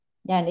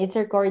Yan, it's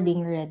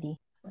recording already.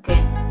 Okay.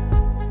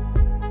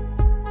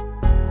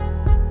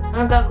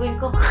 Anong gagawin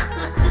ko?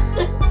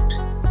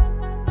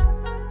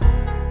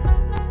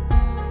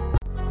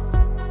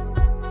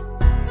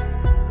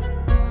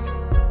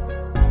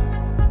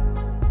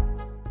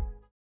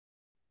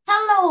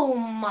 Hello,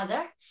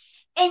 mother.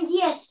 And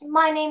yes,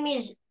 my name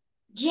is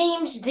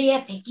James the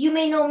Epic. You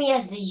may know me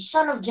as the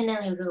son of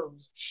Janelle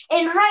Rose.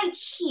 And right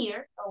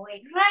here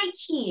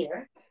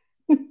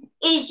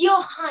is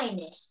Your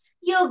Highness,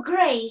 Your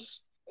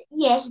Grace,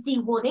 yes, the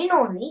one and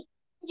only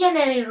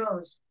Janelle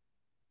Rose.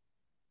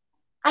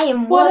 I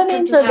am What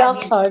an welcome to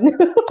have you. introduction.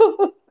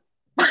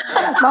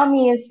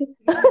 Mommy is...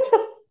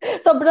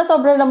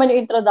 Sobra-sobra naman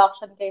yung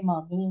introduction kay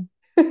Mommy.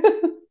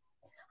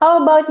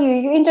 How about you?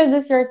 You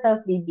introduce yourself,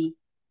 baby.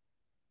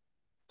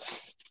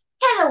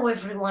 Hello,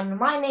 everyone.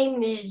 My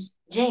name is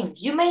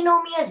James. You may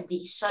know me as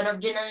the son of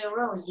Janelle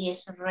Rose.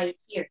 Yes, right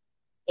here.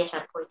 Yes,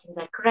 I'm pointing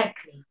that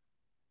correctly.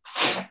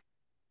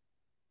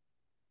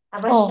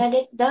 Have I said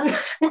Oh, it done?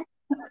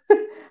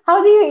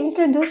 how do you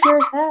introduce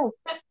yourself?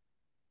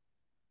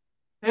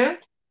 Hmm?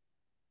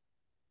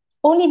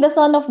 Only the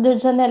son of the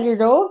Janelle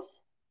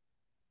Rose?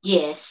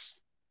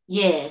 Yes.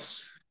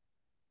 Yes.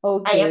 I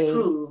Okay.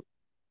 approve.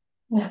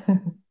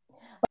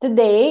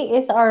 Today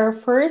is our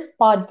first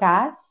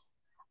podcast.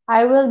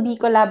 I will be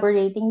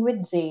collaborating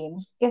with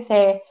James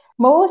kasi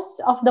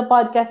most of the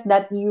podcasts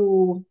that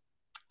you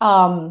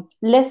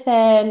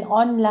listen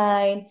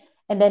online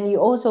and then you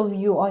also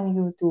view on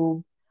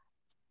YouTube,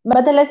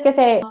 madalas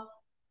kasi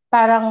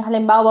parang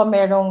halimbawa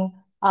merong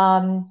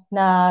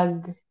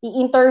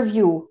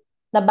nag-i-interview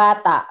na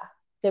bata,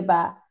 'di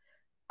ba?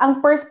 Ang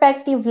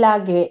perspective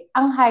lagi,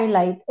 ang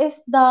highlight is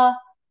the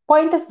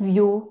point of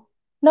view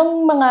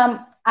ng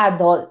mga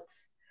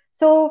adults.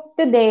 So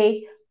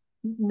today,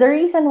 the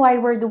reason why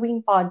we're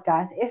doing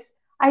podcast is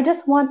I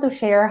just want to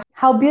share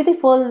how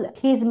beautiful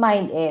his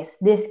mind is,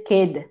 this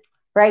kid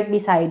right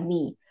beside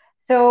me.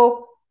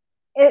 So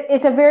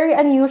it's a very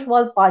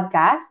unusual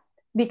podcast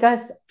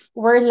because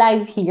we're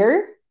live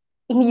here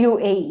in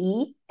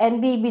UAE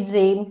and baby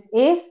James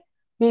is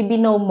baby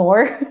no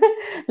more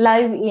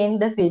live in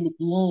the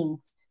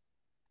Philippines.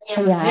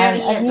 I am Ayan,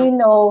 very as you adult.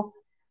 know,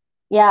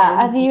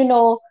 yeah, as LD. you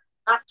know,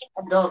 Not just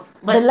adult,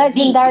 the but D.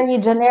 legendary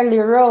Janelle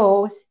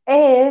Rose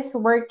is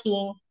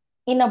working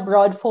in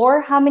abroad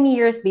for how many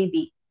years,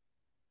 baby?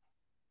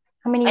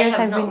 How many I years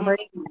have have no been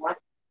maybe one.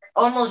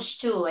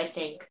 Almost two, I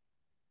think.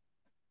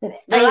 working?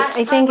 The I last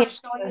time think I it,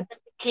 saw you that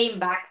you came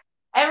back,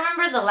 I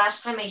remember the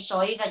last time I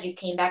saw you that you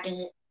came back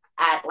is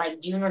at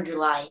like June or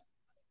July.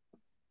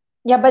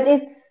 yeah, but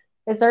it's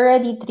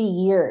already 3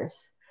 years.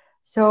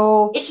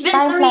 So It's been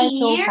time three flies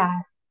so years?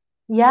 fast.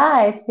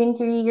 Yeah, it's been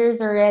 3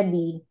 years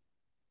already.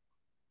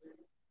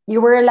 You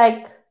were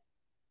like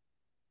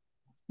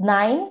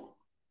 9,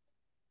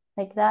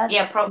 like that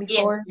Yeah, probably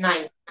yeah, before.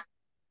 nine.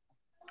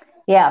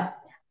 Yeah.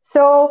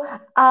 So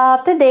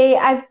today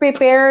I've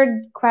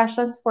prepared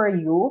questions for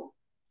you.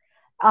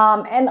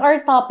 And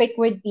our topic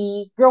would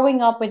be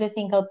growing up with a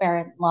single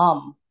parent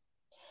mom.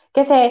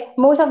 Kasi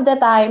most of the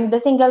time,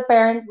 the single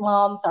parent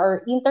moms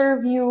are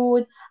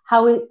interviewed.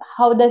 How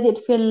does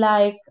it feel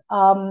like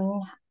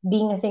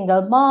being a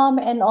single mom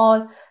and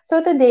all?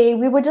 So today,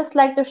 we would just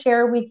like to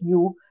share with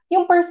you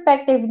yung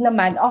perspective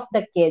naman of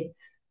the kids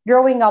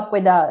growing up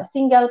with a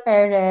single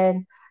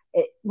parent.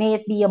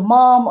 May it be a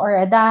mom or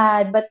a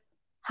dad, but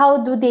how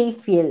do they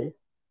feel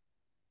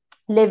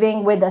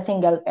living with a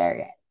single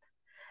parent?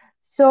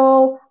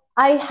 So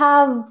I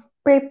have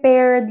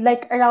prepared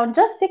like around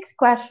just 6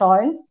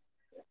 questions.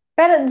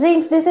 Pero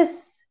James, this is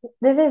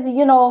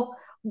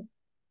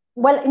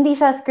well, hindi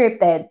siya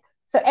scripted.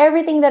 So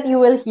everything that you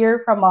will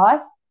hear from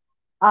us,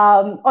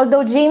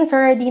 although James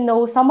already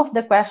knows some of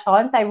the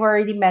questions, I've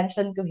already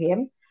mentioned to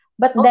him.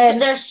 But Also, then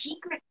there's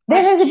secret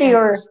this is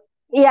your, questions.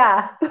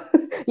 yeah,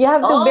 you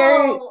have to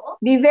Oh,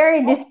 be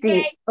very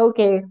discreet.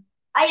 okay. Okay,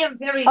 I am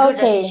very good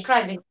at okay.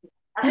 describing.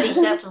 At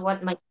least that's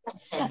what my dad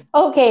said.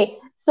 Okay,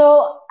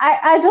 so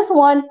I just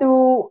want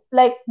to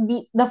like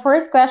be the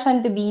first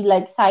question to be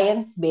like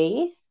science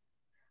based.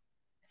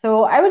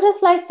 So I would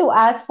just like to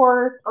ask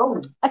for Oh,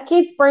 a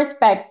kid's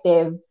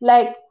perspective,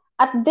 like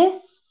at this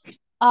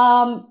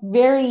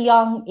very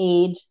young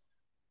age,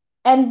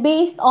 and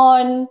based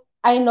on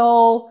I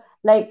know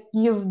like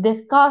you've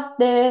discussed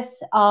this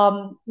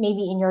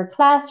maybe in your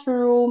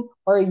classroom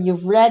or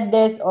you've read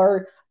this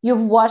or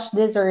you've watched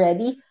this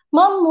already.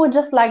 Mom would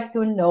just like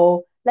to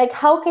know like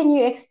how can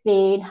you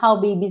explain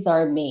how babies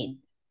are made?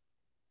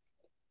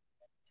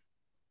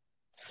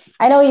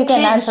 I know you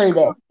can kids, answer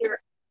this.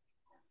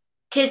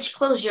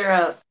 close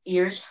your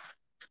ears.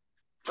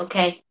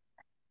 Okay,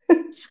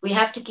 we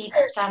have to keep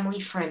it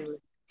family friendly.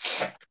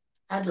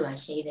 How do I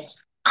say this?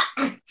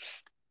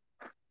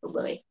 Oh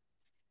boy.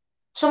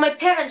 So my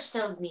parents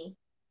told me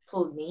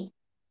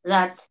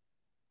that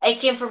I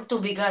came from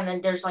Tubigan and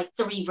there's like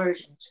three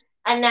versions.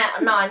 And now,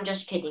 no, I'm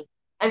just kidding.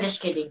 I'm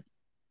just kidding.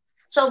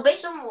 So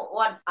based on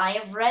what I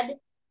have read,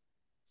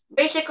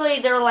 basically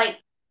they're like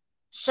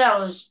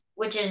cells,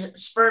 which is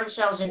sperm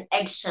cells and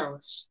egg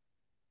cells.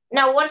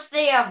 Now, once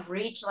they have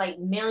reached like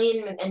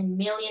million and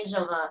millions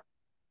of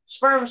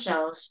sperm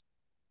cells,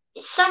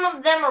 some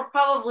of them will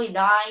probably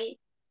die,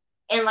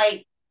 and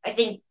like I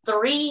think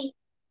three,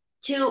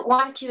 two,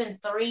 one, two,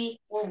 and three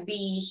will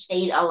be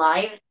stayed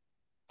alive,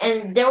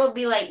 and there will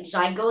be like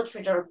zygotes,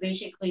 which are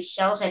basically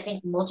cells I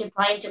think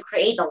multiplying to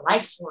create a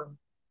life form,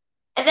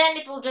 and then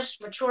it will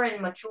just mature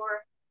and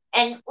mature.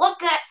 And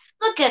look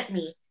at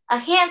me, a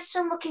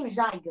handsome looking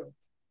zygote.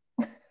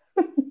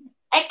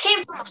 I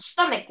came from a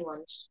stomach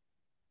once.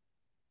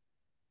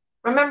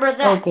 Remember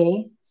that?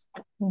 Okay.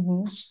 A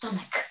Hmm.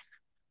 stomach.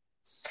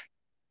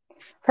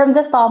 From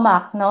the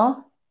stomach,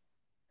 no?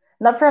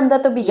 Not from the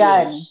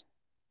tubigan. Yes.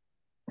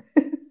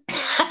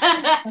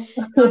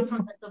 Not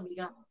from the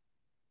tubigan.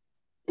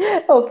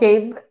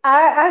 Okay.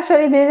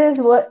 Actually, this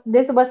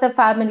was a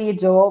family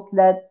joke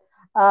that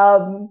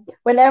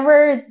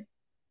whenever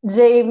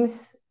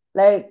James,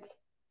 like,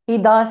 he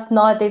does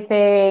naughty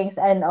things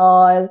and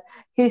all,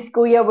 his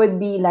kuya would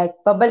be like,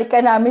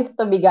 babalikan namin sa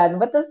tubigan.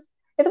 But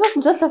it was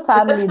just a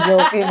family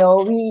joke, you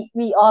know.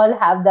 We all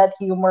have that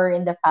humor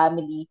in the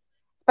family,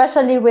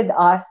 especially with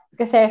us.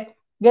 Kasi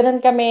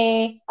ganun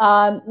kami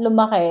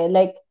lumaki.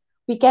 Like,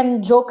 we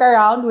can joke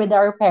around with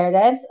our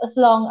parents as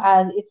long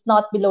as it's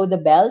not below the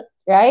belt,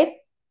 right?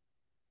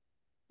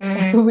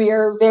 Hmm. We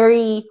are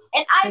very,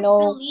 And you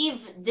know,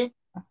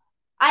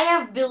 I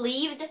have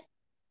believed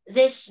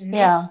this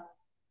yeah. myth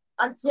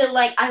until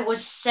like I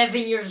was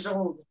 7 years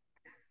old.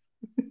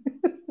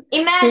 Really?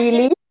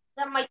 Imagine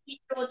that my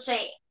teacher would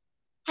say,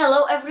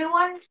 "Hello,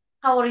 everyone.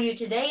 How are you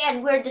today?"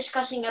 And we're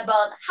discussing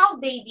about how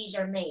babies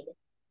are made.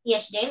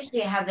 Yes, James, do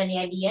you have any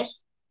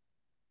ideas?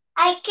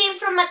 I came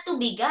from a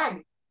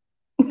tubigan.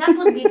 That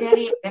would be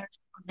very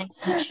embarrassing for my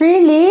teacher.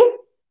 Really?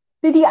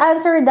 Did you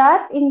answer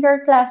that in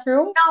your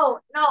classroom? No,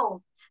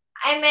 no.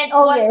 I meant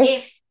what Okay.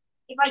 if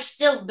I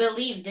still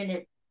believed in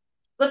it?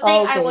 Good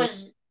thing I Okay.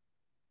 was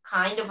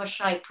kind of a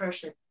shy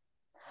person.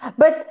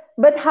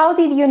 But how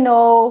did you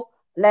know,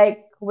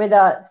 like, with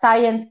a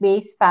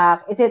science-based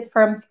fact? Is it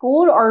from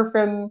school or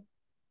from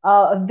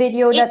a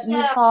video that It's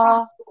you from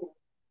saw school.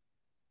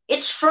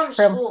 It's from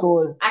from school,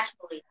 school?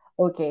 actually.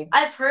 Okay.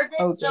 I've heard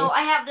it, so Okay.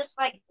 I have this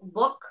like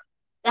book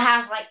that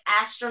has like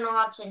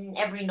astronauts and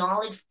every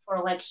knowledge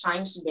for like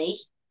science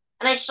based.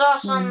 And I saw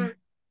Mm. some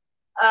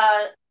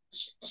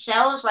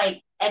cells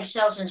like egg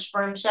cells and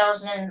sperm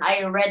cells, and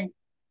I read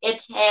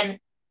it, and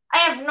I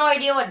have no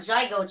idea what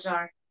zygotes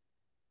are.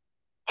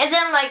 And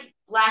then like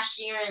last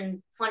year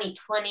in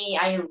 2020,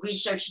 I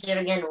researched it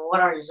again. What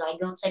are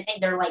zygotes? I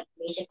think they're like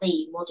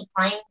basically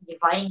multiplying,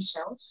 dividing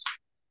cells.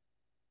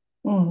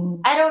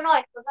 Mm. I don't know.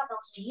 I forgot that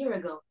was a year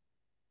ago.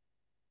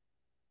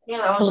 Yeah,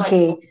 that was like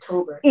Okay.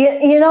 October.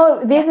 You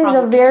know, Yeah, this is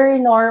a probably. very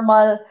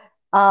normal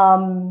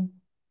um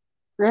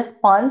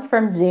response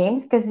from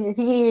James because he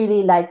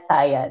really likes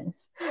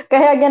science.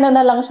 Kaya gano'n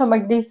na lang siya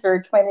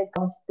mag-research when it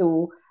comes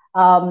to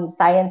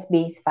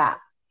science-based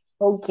facts.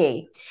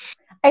 Okay.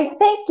 I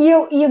think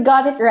you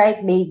got it right,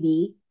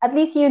 baby. At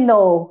least you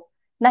know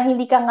na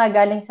hindi ka nga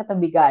galing sa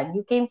tubigan.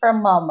 You came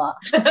from mama.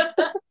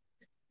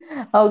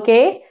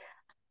 Okay?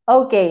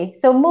 Okay.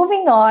 So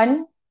moving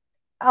on,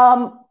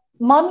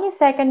 mommy's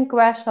second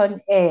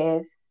question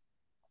is,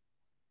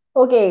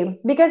 okay,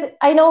 because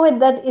I know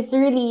that it's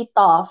really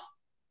tough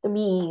to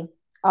be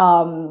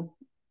um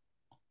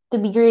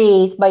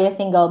raised by a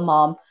single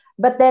mom.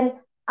 But then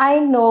I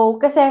know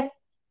kasi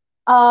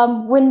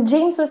when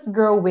James was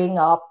growing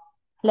up,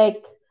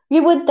 like we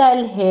would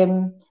tell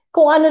him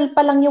kung ano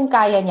pa lang yung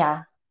kaya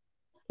niya.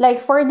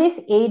 Like for this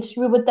age,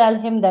 we would tell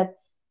him that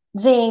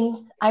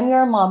James, I'm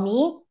your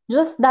mommy.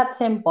 Just that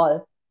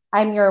simple.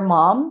 I'm your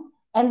mom.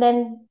 And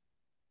then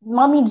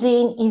Mommy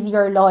Jane is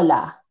your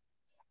lola.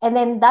 And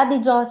then Daddy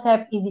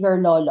Joseph is your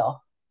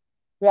lolo.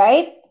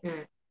 Right?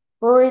 Mm.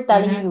 We were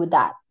telling Mm-hmm. you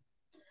that.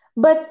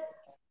 But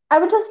I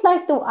would just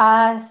like to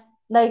ask,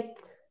 like,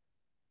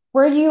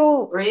 were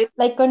you Really?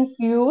 like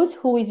confused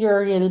who is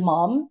your real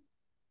mom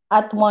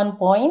at one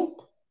point?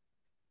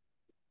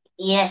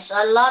 Yes,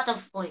 a lot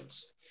of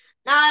points.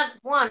 Not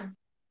one,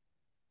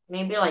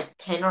 maybe like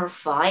 10 or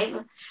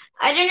 5.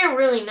 I didn't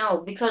really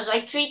know because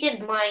I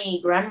treated my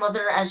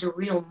grandmother as a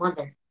real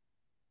mother.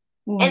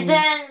 And Mm,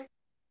 then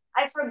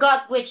I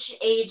forgot which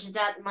age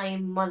that my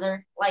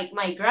mother, like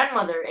my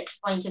grandmother,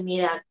 explained to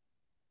me that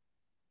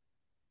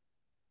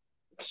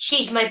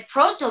she's my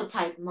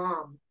prototype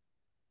mom.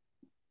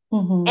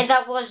 mm-hmm, And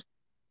that was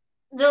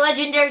the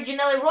legendary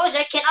Janelle Rose.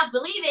 I cannot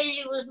believe it.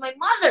 It was my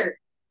mother.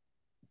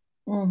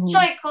 So mm-hmm,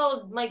 I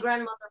called my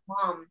grandmother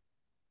mom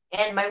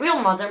and my real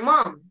mother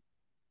mom.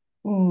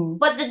 mm,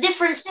 But the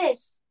difference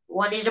is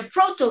one is a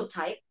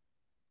prototype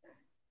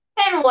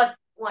and what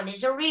one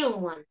is a real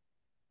one.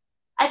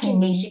 I can mm-hmm.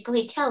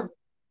 basically tell them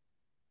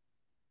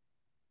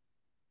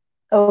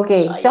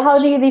Okay, so how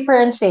do you science.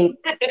 differentiate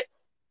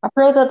a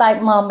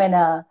prototype mom and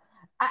a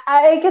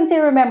I can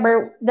still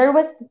remember there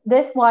was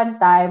this one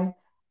time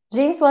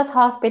James was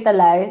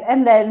hospitalized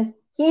and then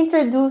he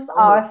introduced Oh,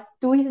 us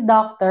to his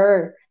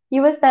doctor. He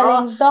was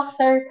oh, telling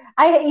doctor,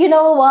 I you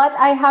know what?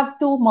 I have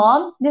two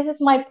moms. This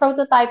is my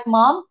prototype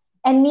mom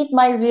and meet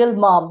my real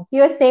mom. He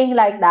was saying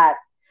like that.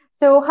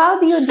 So how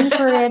do you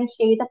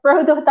differentiate a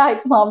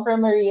prototype mom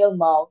from a real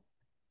mom?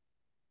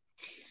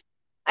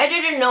 I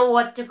didn't know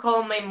what to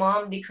call my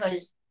mom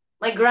because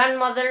my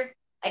grandmother,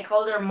 I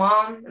called her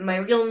mom, and my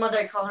real mother,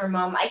 I call her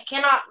mom. I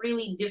cannot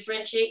really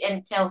differentiate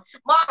and tell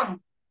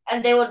mom,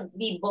 and they would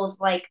be both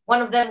like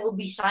one of them will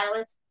be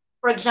silent.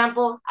 For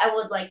example, I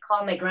would like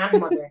call my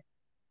grandmother,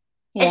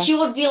 and Yeah. she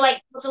would be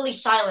like totally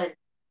silent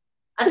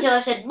until I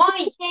said,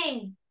 "Mommy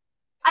Jane,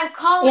 I'm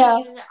calling Yeah.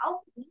 you."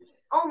 Oh,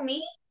 oh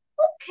me?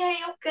 Okay,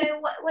 okay.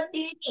 What do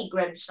you need,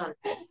 grandson?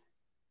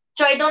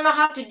 So I don't know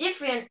how to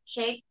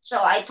differentiate.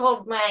 So I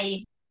told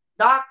my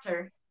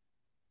doctor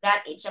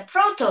that it's a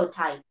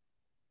prototype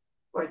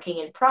working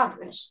in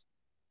progress.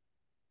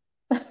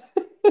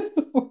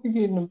 Work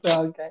in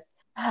progress.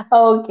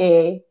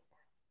 Okay.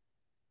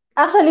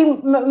 Actually,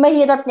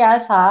 mahirap nga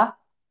siya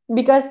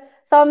because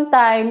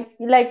sometimes,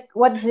 like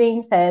what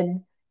James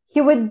said,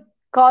 he would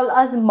call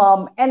us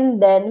mom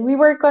and then we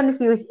were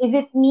confused. Is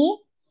it me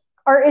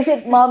or is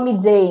it mommy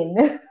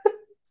Jane?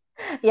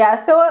 Yeah,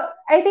 so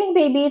I think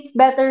maybe it's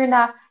better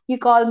na you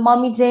call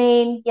mommy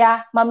Jane,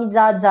 yeah, mommy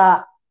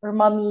Jaja, or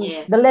mommy,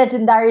 Yeah. the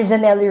legendary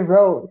Janelle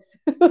Rose.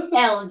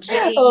 LJ,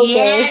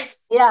 Okay,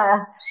 yes.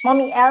 yeah,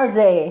 mommy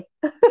LJ.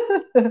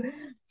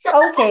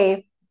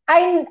 Okay,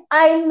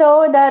 I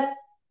know that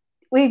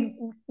we've,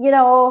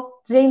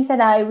 James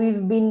and I,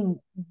 we've been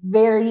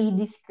very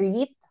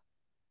discreet.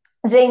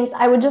 James,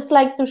 I would just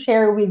like to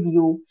share with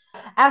you.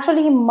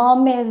 Actually,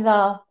 mom is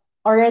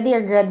already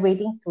a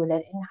graduating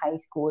student in high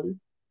school,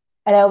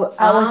 and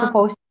I was Ah,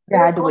 supposed to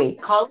you're going to graduate.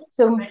 college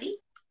So already?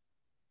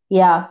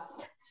 yeah,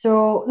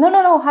 so no,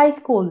 no, no, high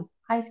school,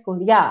 high school.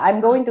 Yeah,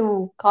 I'm Ah, going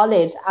to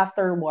college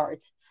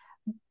afterwards.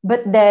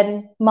 But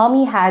then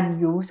mommy had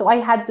you, so I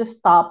had to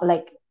stop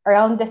like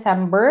around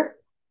December.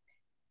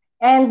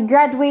 And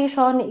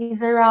graduation is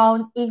around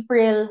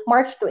April,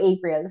 March to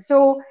April.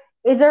 So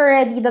it's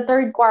already the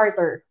third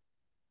quarter.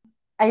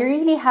 I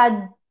really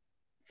had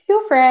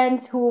few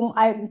friends whom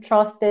I'm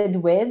trusted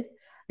with.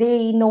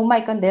 They know my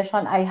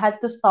condition. I had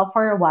to stop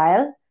for a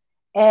while.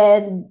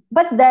 And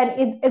but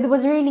then it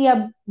was really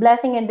a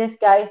blessing in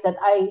disguise that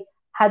I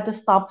had to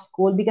stop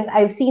school because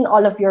I've seen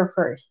all of your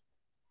first.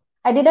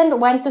 I didn't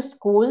went to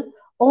school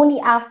only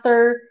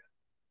after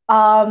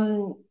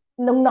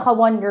nung naka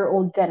 1 year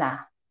old ka na.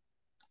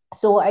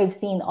 So I've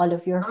seen all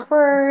of your ah,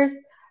 first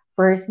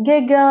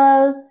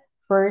giggle,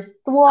 first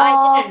I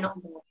didn't walk, know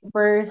that.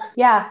 first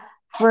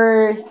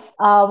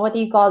what do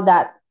you call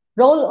that?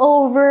 Roll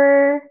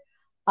over,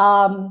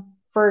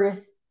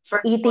 first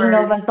First eating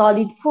of word. a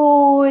solid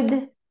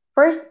food,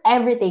 first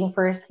everything,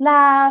 first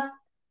laugh.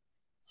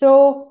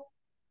 So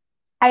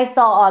I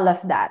saw all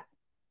of that.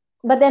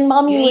 But then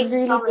You mommy was even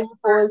saw really my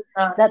thankful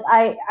that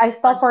I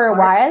stopped first for a part.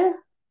 while.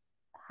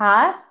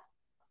 Huh?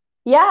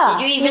 Did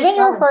you Yeah, even even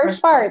saw your my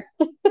first first part? part.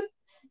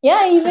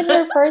 Yeah, even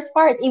your first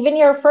part, even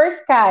your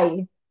first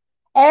cry,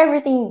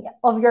 everything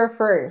of your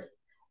first.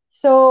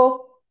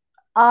 So,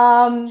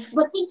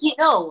 But did you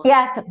know?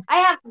 yeah, so,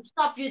 I have to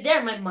stop you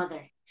there, my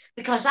mother,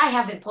 because I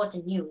have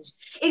important news.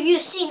 If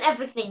you've seen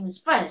everything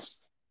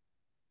first,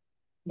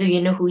 do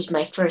you know who's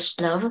my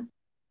first love?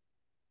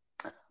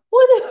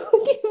 what do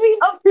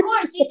you Of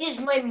course, it is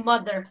my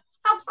mother.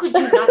 How could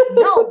you not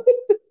know?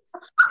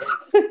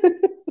 mean?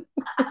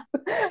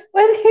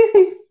 What do you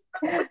mean?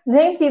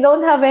 James, you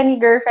don't have any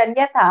girlfriend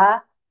yet, huh?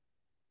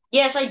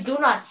 Yes, I do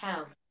not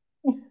have.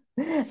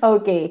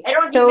 Okay, I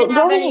don't even so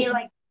have any going.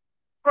 like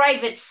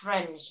private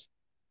friends.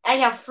 I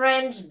have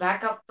friends,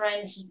 backup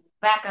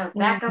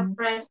Mhm,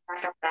 friends,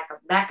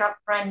 backup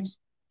friends.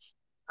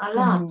 A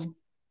lot. mhm.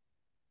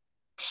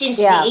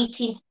 Since the Yeah,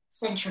 18th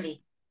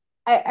century.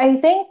 I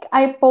think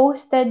I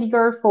posted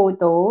your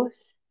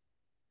photos,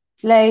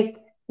 like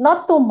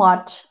not too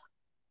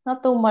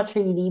much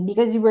really,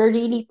 because you were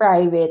really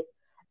private.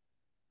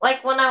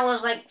 Like when I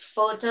was like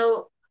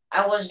photo,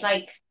 I was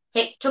like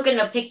took in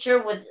a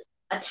picture with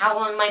a towel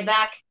on my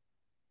back,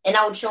 and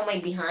I would show my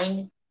behind,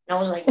 and I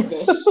was like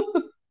this.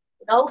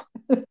 No,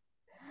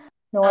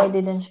 No, I oh,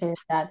 didn't share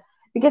that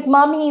because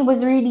mommy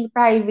was really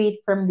private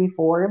from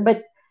before.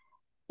 But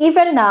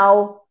even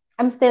now,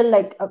 I'm still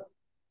like,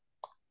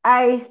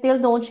 I still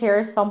don't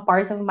share some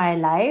parts of my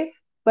life.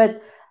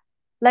 But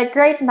like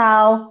right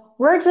now,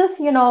 we're just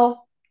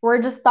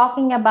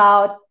talking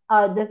about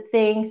the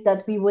things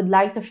that we would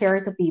like to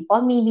share to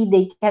people. Maybe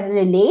they can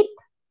relate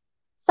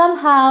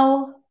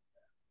somehow.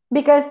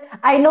 Because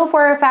I know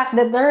for a fact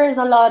that there is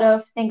a lot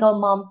of single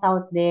moms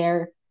out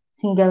there,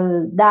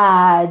 single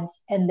dads,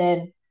 and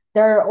then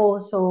there are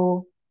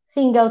also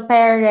single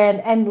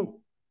parent and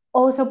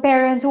also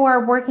parents who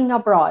are working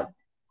abroad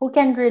who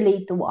can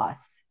relate to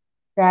us,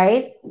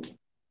 right?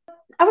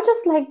 I would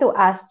just like to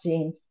ask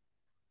James,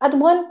 at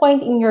one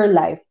point in your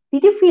life,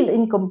 did you feel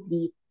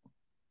incomplete?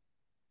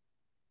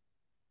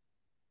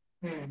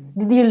 hmm.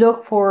 Did you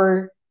look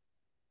for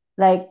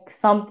like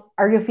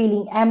are you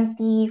feeling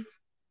empty?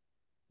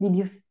 Did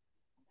you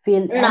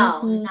feel No,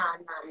 empty?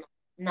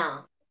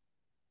 no,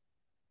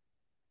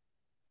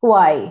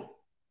 Why?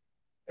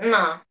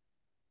 no.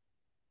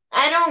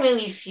 I don't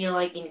really feel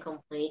like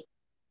incomplete,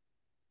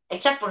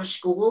 except for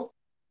school,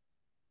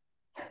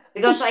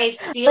 because I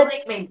feel But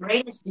like my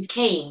brain is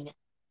decaying.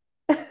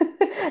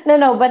 no,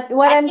 no, but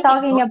what I I'm think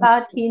it's talking both.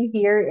 about in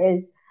here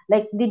is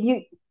like, did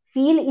you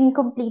feel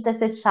incomplete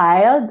as a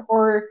child,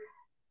 or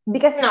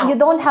because you No,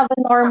 don't have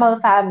a no. normal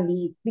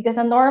family? Because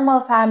a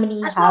normal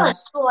family As well have as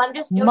school. I'm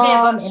just talking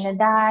mom about and a school.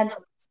 dad.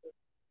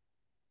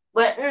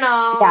 But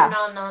no, Yeah.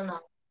 no, no, no.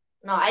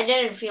 No, I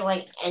didn't feel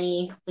like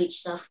any incomplete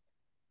stuff.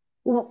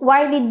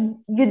 Why did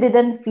you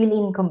didn't feel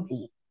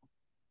incomplete?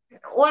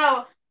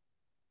 Well,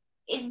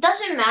 it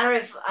doesn't matter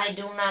if I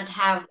do not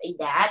have a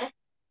dad.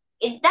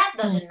 That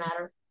doesn't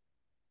matter.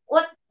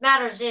 What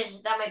matters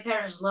is that my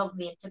parents loved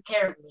me and took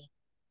care of me.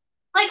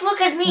 Like,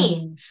 look at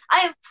me. Mm-hmm. I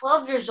am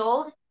 12 years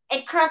old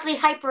and currently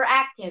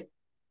hyperactive.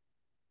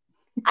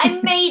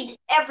 I made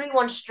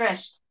everyone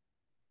stressed.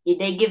 Did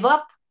they give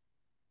up?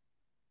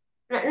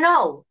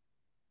 No.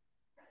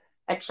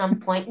 At some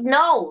point,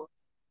 no.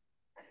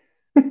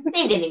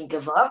 They didn't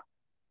give up.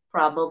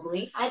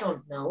 Probably. I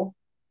don't know.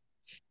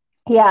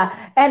 Yeah,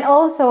 and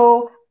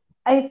also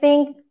I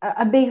think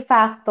a big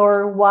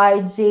factor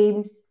why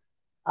James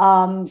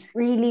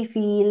really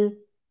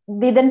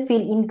didn't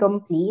feel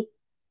incomplete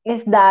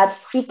is that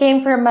he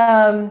came from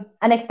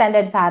an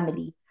extended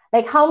family.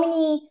 Like how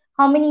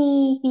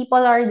many people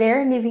are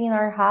there living in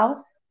our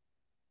house?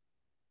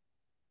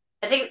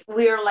 I think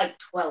we're like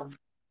 12.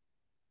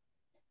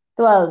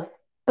 12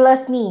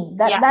 plus me.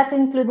 Yeah. That's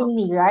 12. including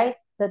me, right?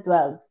 The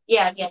 12.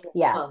 Yeah,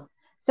 Yeah. 12.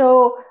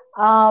 So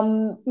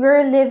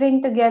we're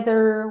living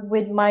together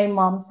with my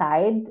mom's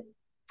side.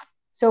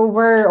 So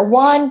we're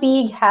one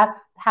big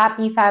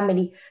happy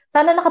family.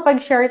 Sana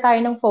nakapag-share tayo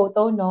ng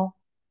photo, no?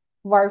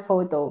 Of our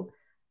photo.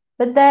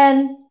 But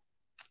then,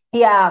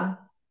 yeah,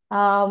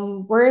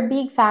 we're a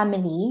big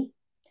family.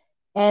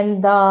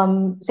 And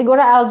siguro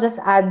I'll just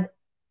add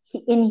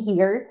in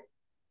here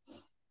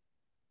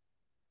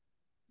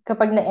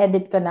kapag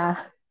na-edit ko na.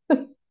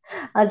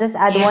 I'll just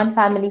add Yeah. one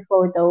family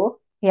photo.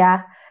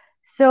 Yeah.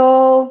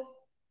 So,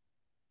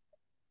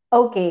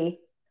 okay.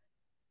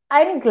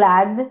 I'm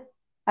glad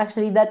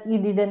actually that you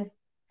didn't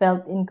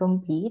felt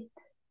incomplete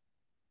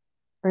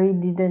or you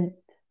didn't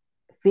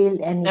feel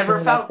Never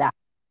anything like felt. that.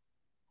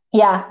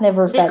 Yeah,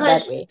 never felt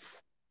that Because way.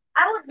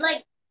 I would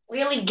like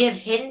really give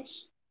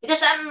hints.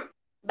 Because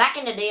back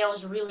in the day, I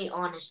was a really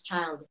honest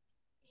child.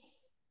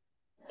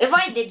 If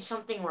I did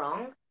something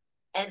wrong,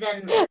 and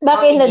then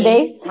Back in Mommy the Jean,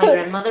 days. my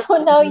grandmother, So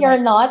would now be you're like,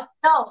 not.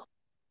 no,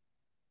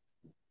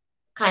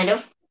 kind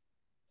of,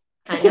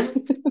 kind of.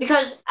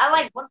 Because at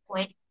like one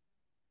point,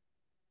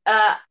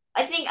 uh,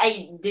 I think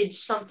I did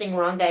something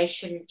wrong that I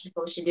shouldn't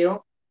supposed to do.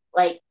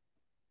 Like,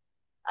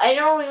 I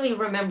don't really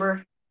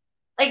remember.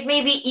 Like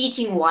maybe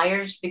eating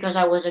wires because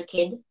I was a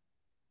kid.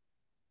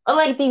 Or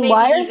like Eating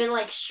maybe wires? even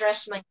like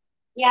stress my.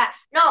 Yeah,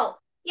 no.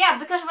 Yeah,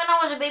 because when I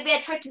was a baby,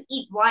 I tried to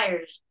eat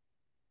wires.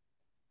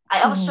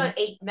 I Mm-hmm. also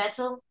ate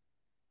metal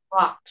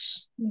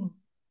rocks.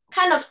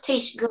 Kind of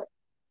tastes good.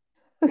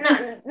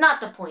 Not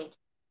the point.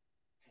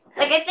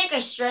 Like I think I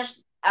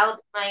stressed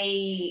out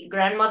my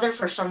grandmother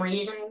for some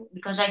reason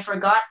because I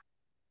forgot.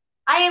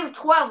 I am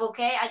 12,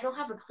 okay? I don't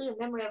have a clear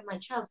memory of my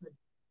childhood.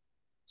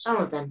 Some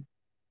of them.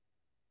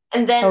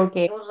 And then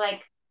Okay. it was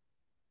like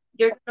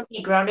you're gonna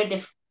be grounded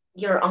if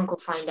your uncle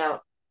find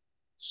out.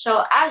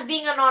 So as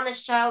being an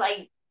honest child,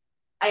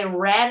 I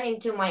ran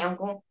into my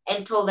uncle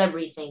and told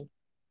everything.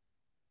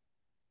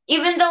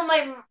 Even though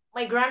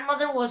my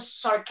grandmother was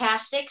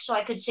sarcastic, so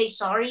I could say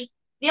sorry.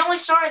 The only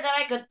sorry that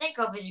I could think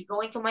of is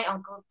going to my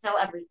uncle, tell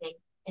everything,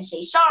 and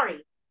say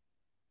sorry.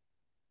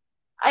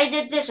 I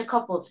did this a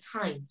couple of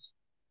times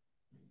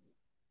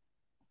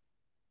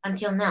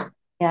until now.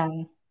 Yeah.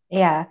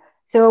 Yeah.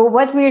 So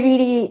what we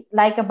really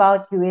like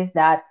about you is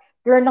that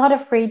you're not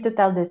afraid to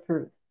tell the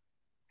truth.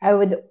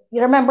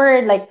 You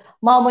remember like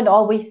mom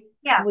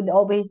Yeah, would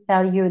always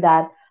tell you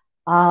that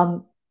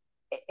um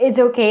it's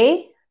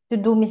okay to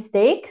do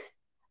mistakes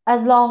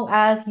as long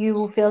as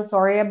you feel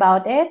sorry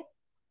about it,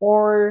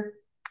 or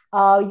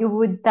you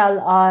would tell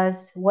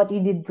us what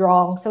you did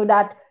wrong so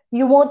that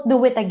you won't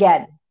do it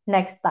again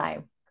next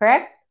time,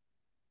 correct?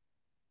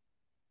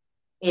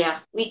 yeah,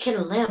 we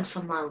can learn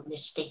from our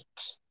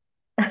mistakes.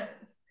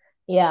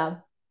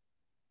 Yeah.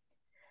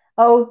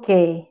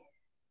 Okay.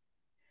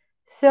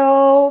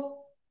 So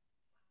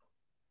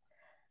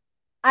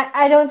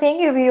I don't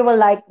think if you will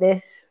like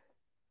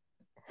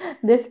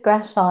this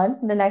question,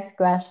 the next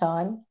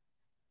question.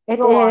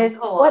 It Go on, is,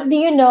 go what do on.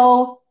 you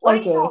know? What do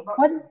you know Okay. about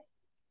What?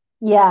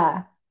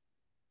 Yeah.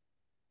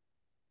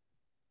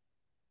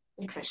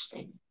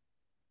 interesting?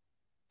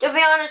 To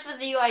be honest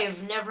with you, I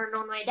have never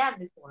known my dad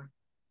before.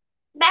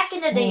 Back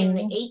in the day in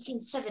the Mm,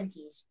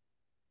 1870s,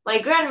 my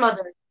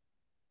grandmother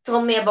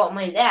told me about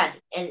my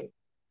dad, and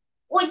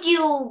would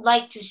you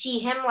like to see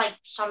him like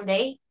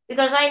someday?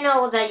 Because I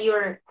know that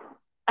you're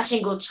a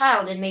single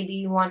child and maybe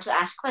you want to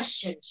ask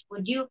questions.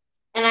 Would you?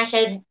 And I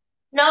said,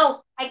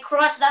 no, I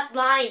crossed that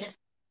line.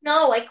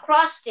 No, I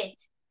crossed it.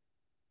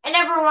 I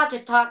never want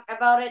to talk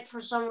about it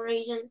for some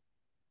reason.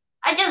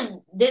 I just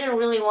didn't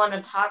really want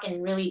to talk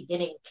and really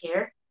didn't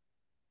care.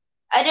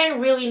 I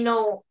didn't really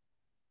know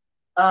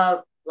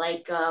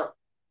like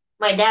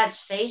my dad's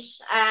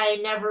face. I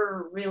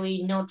never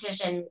really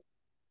noticed and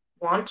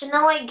want to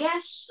know, I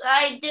guess.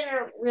 I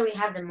didn't really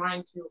have the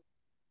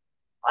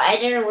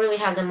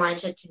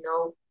mindset to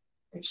know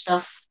and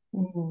stuff.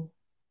 Mhm.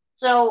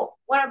 So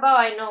what about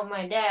I know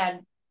my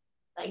dad?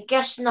 I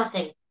guess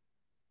nothing.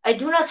 I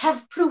do not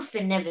have proof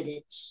and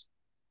evidence.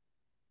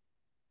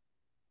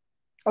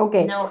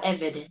 Okay. No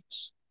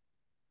evidence.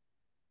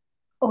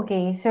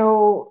 Okay.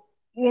 So,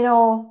 you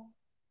know,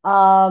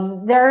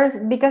 there's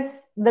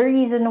because the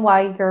reason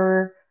why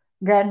your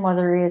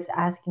grandmother is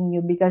asking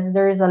you because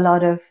there's a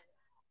lot of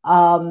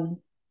um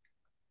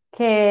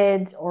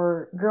kids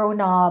or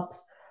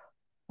grown-ups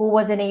who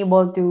wasn't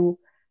able to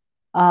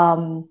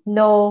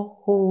know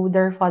who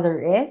their father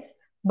is,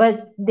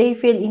 but they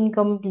feel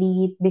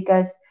incomplete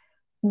because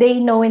they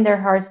know in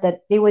their hearts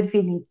that they would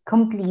feel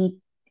complete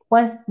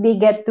once they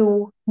get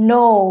to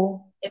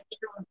know. If you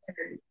don't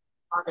consider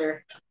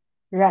father.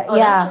 Right? Oh,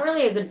 that's Yeah,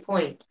 really a good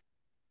point.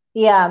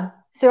 yeah.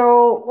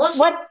 So Well,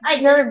 since what I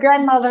your didn't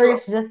really grandmother feel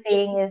is just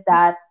saying is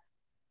that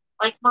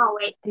like, oh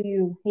wait, to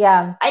you.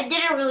 Yeah. I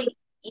didn't really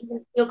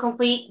even feel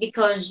complete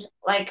because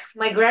like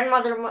my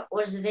grandmother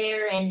was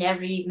there and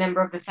every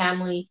member of the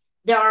family.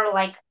 There are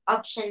like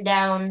ups and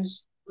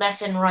downs,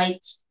 left and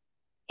right.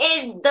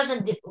 It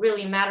doesn't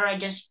really matter. I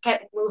just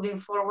kept moving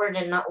forward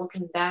and not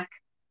looking back.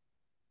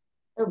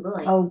 Oh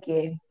boy,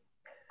 Okay.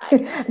 I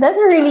That's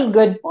a really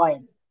good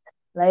point.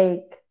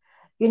 Like,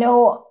 you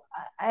know,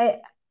 I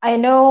I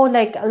know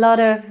like a lot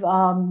of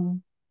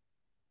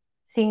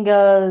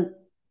single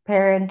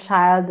parent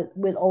child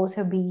will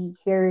also be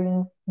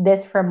hearing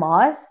this from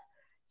us.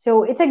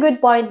 So it's a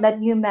good point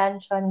that you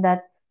mentioned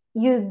that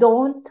you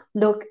don't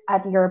look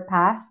at your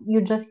past,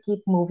 you just keep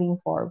moving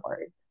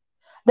forward.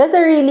 That's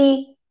a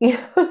really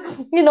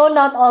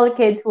not all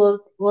kids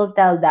will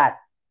tell that.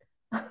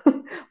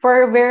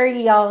 For a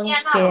very young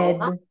yeah, not all.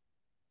 kid,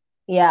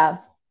 yeah,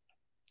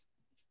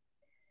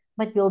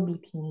 but you'll be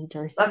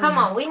teenager But come soon.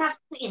 on, we have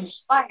to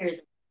inspire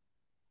them.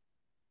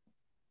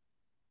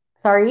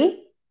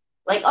 Sorry?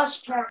 Like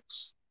us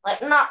parents,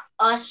 like not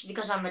us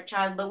because I'm a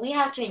child, but we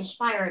have to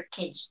inspire our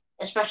kids,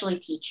 especially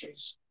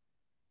teachers.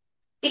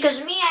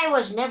 Because me, I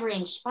was never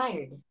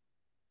inspired.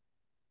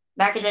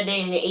 Back in the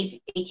day in the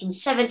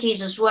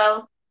 1870s as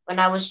well, when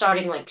I was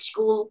starting like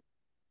school,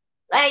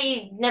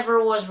 I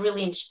never was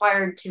really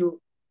inspired to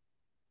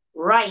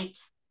write,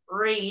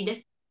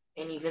 read,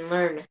 and even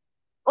learn.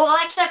 Well,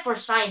 except for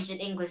science and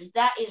English,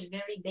 that is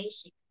very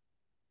basic.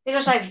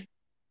 Because I've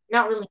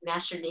not really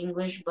mastered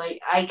English, but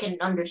I can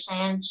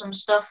understand some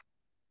stuff.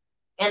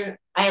 And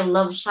I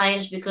love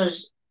science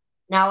because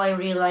now I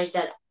realize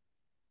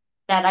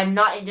that I'm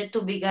not in the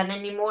tubigan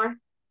anymore.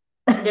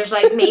 And there's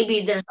like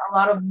maybe there's a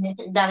lot of myth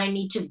that I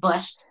need to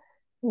bust.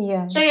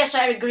 Yeah. So yes,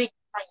 I agree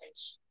with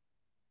science.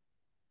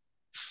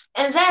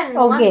 And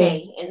then one Okay.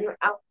 day in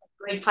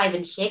grade 5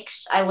 and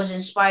 6, I was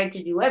inspired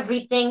to do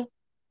everything,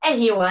 and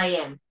here I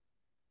am.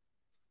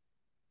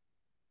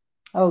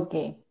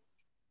 Okay.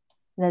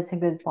 That's a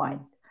good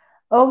point.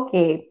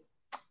 Okay.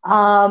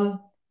 Um,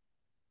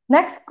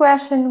 Next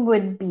question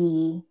would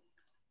be,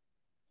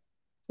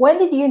 when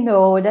did you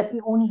know that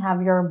you only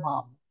have your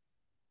mom?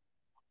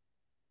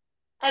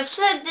 I've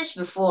said this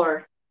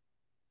before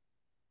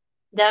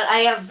that I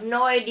have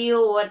no idea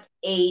what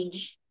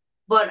age,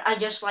 but I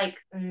just like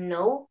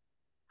know.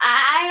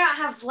 I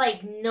don't have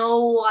like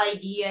no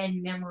idea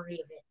and memory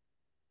of it.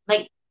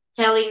 Like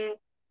telling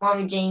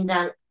Mom Jane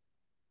that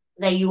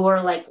you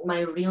are like my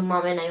real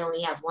mom and I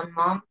only have one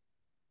mom.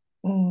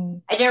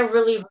 Mm, I didn't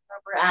really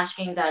remember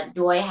asking that,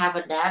 do I have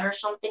a dad or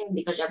something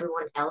because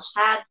everyone else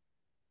had?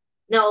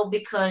 No,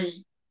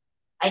 because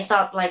I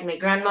thought like my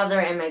grandmother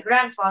and my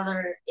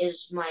grandfather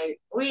is my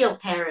real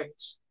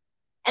parents.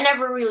 I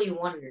never really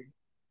wondered.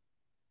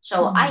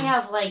 So I mm,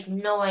 have like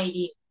no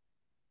idea.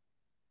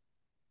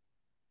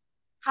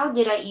 How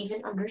did I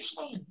even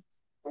understand?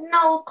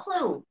 No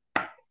clue.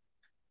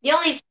 The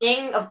only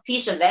thing of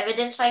piece of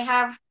evidence I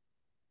have,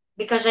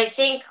 because I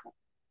think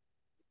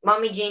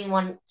Mommy Jane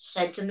once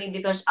said to me,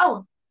 because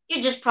oh,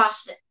 you just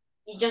process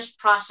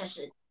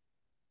it,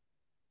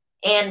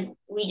 and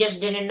we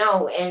just didn't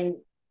know, and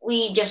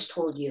we just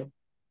told you,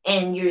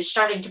 and you're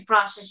starting to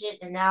process it,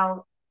 and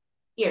now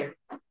here,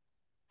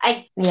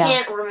 I yeah.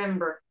 can't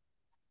remember.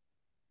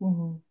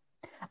 Hmm.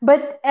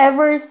 But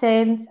ever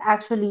since,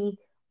 actually,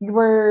 you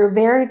were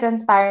very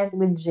transparent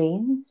with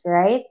James,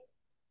 right?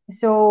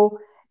 So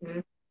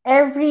Mhm.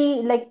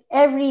 every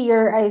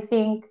year, I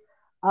think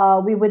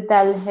we would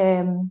tell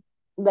him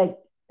like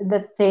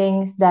the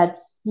things that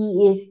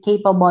he is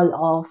capable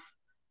of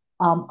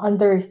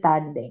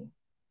understanding.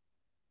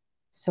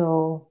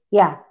 So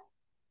yeah,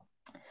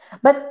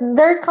 but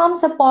there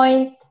comes a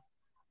point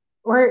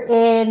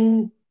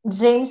wherein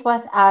James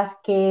was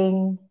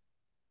asking,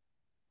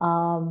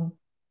 um,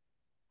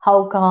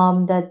 how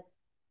come that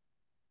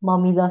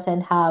mommy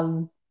doesn't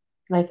have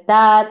like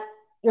that?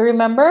 You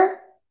remember?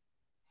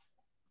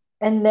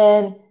 And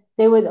then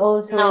they would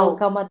also No,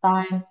 come a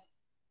time.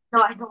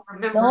 no, I don't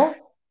remember. No,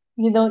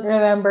 you don't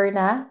remember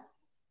na?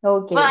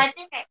 Well, Okay.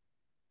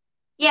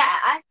 yeah,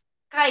 I think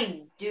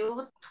I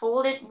do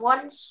told it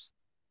once.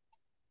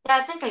 Yeah,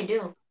 I think I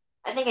do.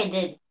 I think I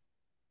did.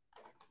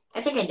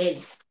 I think I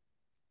did.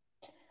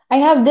 I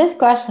have this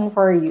question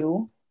for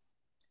you.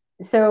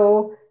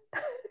 So,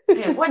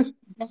 Okay, what's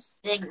the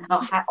best thing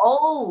about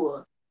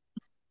Oh,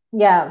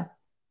 yeah,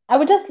 I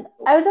would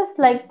just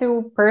like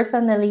to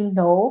personally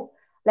know,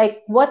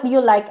 like, what do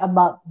you like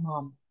about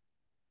mom?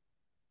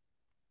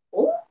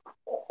 oh,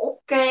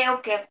 okay,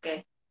 okay,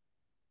 okay.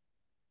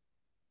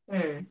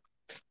 Hmm.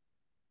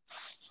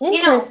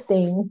 You know,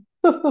 Interesting.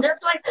 there's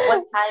like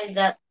one time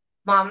that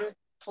mom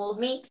told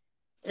me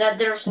that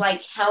there's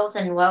like health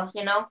and wealth.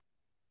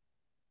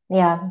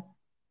 Yeah.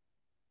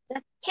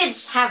 That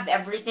kids have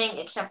everything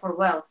except for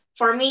wealth.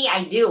 For me,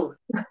 I do.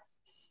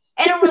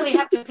 I don't really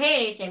have to pay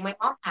anything. My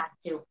mom had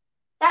to.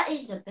 That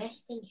is the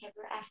best thing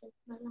ever happened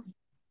in my life.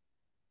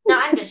 No,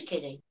 I'm just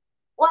kidding.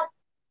 What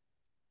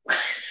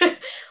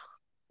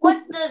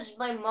what does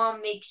my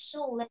mom make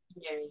so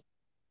legendary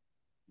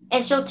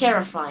and so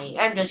terrifying?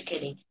 I'm just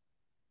kidding.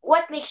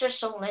 What makes her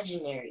so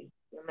legendary,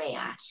 you may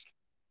ask?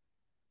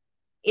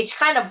 It's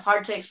kind of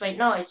hard to explain.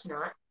 No, it's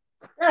not.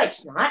 No,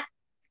 it's not.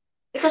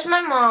 Because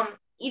my mom,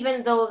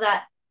 even though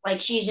that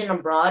like she's in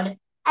abroad,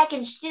 I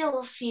can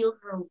still feel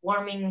her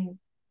warming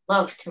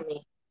love to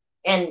me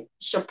and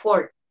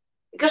support.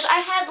 Because I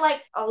had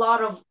like a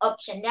lot of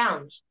ups and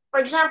downs. For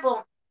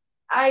example,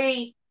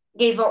 I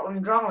gave up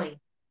on drawing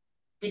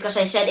because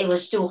I said it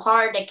was too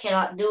hard, I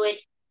cannot do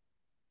it,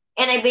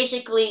 and I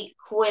basically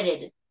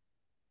quitted.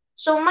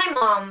 So my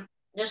mom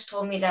just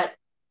told me that,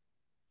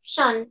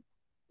 son,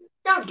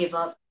 don't give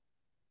up.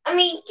 I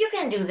mean, you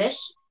can do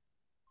this.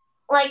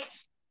 Like,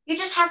 you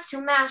just have to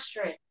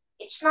master it.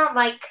 It's not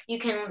like you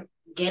can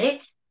get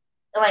it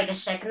like a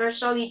second or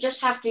so. You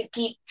just have to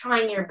keep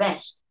trying your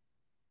best.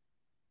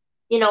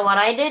 You know what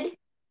I did?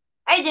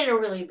 I didn't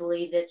really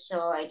believe it, so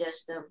I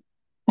just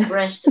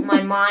rest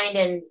my mind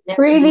and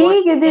never do it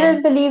Really? You again.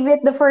 didn't believe it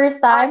the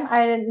first But time?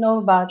 I didn't know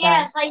about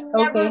that. yes, I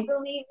never Okay.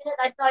 believed it.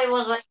 I thought it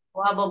was like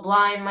blah blah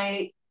blah in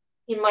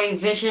my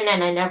vision,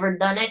 and I never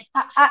done it.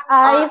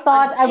 I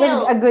thought I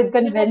was a Until good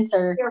we met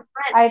convincer. your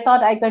friend. I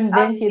thought I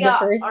convinced you the Yeah,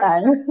 first our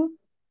time. friend.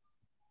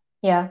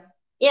 Yeah.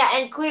 Yeah,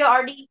 and Cleo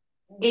already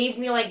gave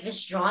me like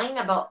this drawing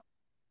about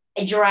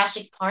a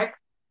Jurassic Park,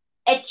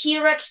 a T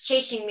Rex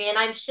chasing me, and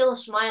I'm still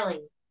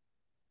smiling.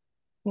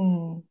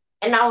 Hmm.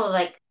 And I was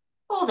like,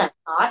 oh, that's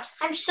odd.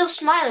 I'm still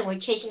smiling when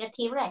chasing a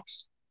T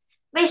Rex.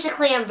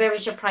 Basically, I'm very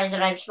surprised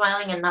that I'm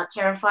smiling and not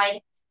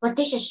terrified. But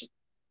this is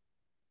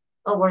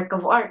a work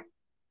of art.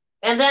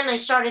 And then I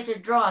started to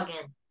draw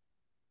again.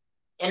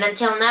 And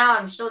until now,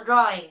 I'm still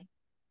drawing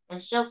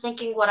and still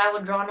thinking what I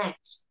would draw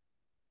next.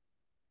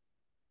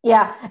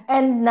 Yeah.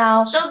 And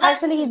now, So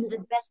that actually, is the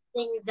best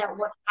thing that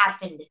what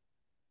happened.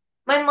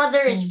 My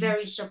mother is hmm,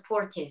 very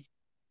supportive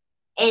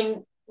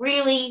and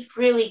really,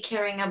 really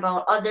caring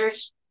about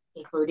others,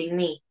 including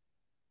me.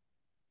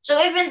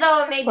 So even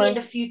though of maybe in course.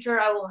 the future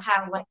I will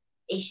have like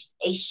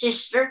a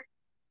sister,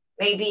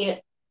 maybe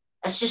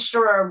a sister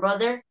or a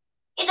brother,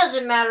 it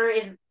doesn't matter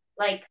if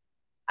like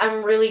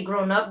I'm really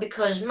grown up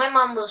because my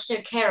mom will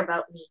still care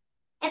about me.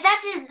 And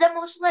that is the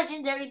most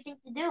legendary thing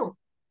to do.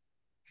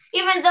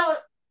 Even though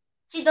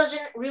she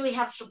doesn't really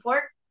have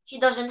support, she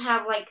doesn't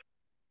have like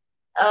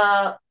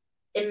uh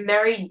a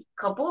married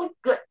couple,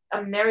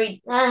 a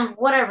married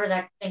whatever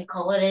that thing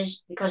call it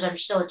is, because I'm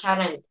still a child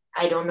and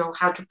I don't know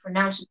how to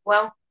pronounce it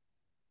well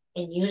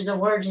and use the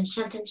words in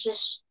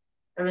sentences.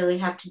 I really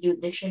have to do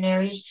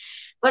dictionaries.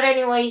 But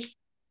anyways,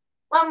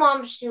 my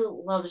mom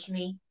still loves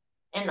me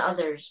and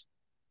others.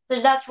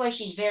 Because that's why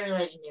she's very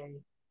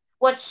legendary.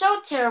 What's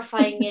so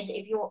terrifying is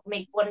if you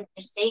make one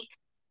mistake,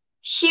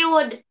 she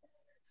would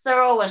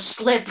throw a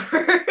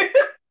slipper.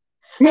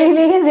 I'm Really?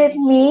 just Is it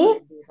kidding. She me?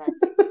 wouldn't do that.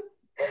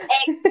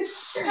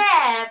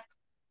 Except,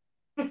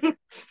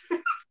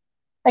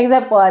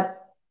 Except what?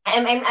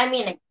 I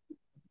mean,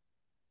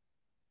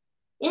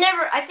 you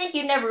never. I think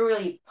you never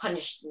really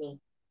punished me.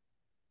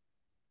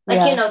 Like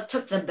Yeah.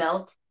 took the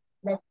belt.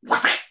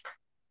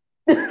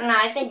 No,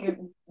 I think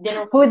you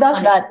didn't Who really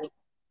does punish that? me.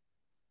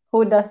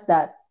 Who does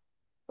that?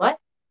 What?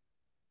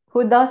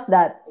 Who does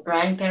that?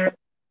 Grandparents.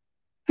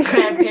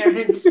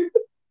 Grandparents.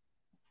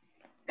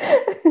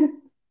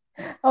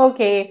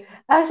 Okay.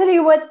 Actually,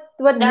 what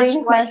That's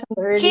James why mentioned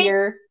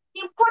kids. earlier.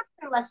 The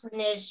important lesson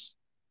is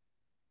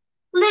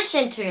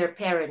listen to your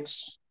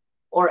parents,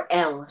 or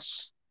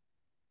else.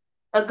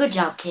 A good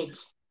job,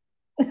 kids.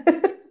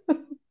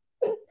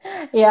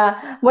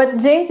 Yeah, what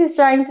James is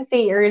trying to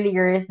say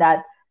earlier is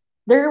that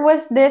there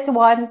was this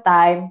one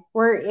time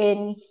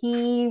wherein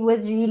he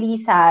was really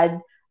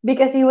sad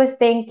because he was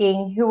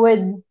thinking he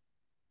would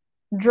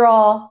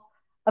draw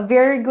a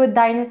very good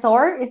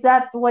dinosaur. Is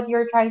that what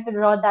you're trying to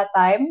draw that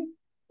time?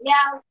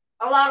 Yeah,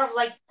 a lot of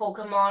like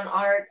Pokemon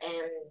art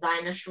and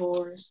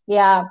dinosaurs.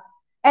 Yeah.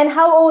 And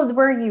how old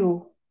were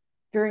you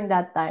during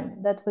that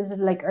time? That was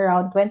like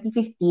around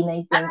 2015,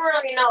 I I think.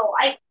 don't really know.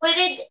 I quit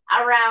it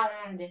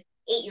around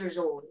 8 years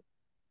old.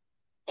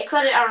 I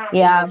quit it around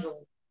eight Yeah. years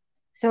old.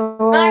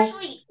 No, So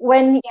actually,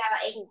 when yeah,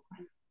 eight.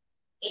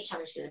 Eight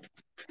sounds good.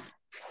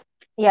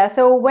 Yeah,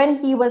 so when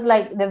he was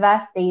like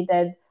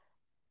devastated,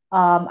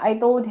 I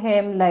told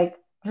him like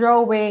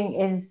drawing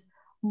is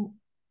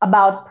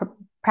about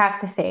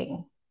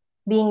practicing.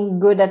 Being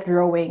good at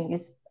drawing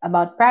is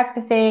about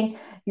practicing.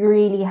 You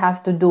really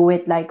have to do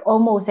it like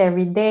almost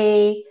every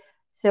day,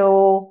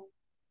 so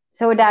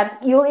so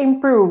that you'll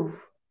improve.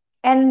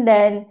 And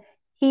then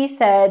he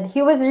said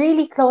he was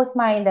really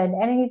close-minded,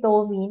 and he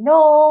told me,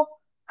 "No,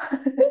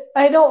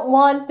 I don't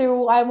want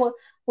to.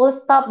 Will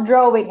stop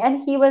drawing."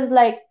 And he was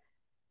like,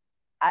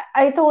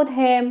 I told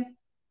him,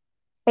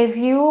 if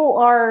you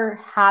are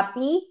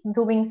happy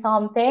doing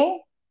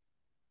something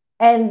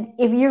and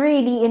if you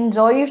really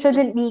enjoy, you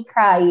shouldn't be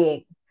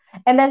crying.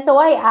 And then so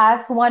I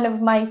asked one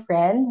of my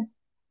friends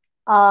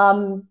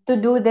to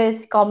do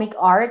this comic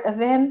art of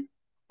him,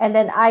 and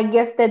then I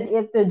gifted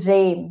it to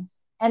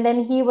James. And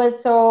then he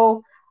was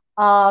so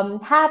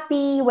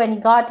happy when he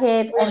got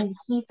it, Really? and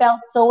he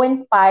felt so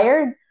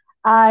inspired.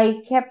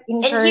 I kept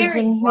And here's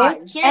encouraging him. why.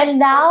 And Here's the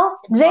now,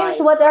 reason James, why.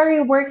 what are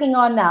you working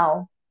on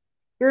now?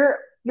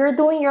 You're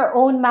doing your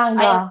own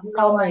I have manga no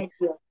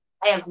comics, idea.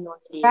 I have no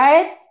idea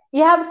right?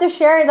 You have to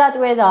share that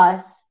with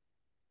us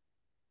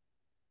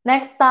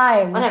next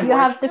what time. I'm You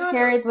have working to on.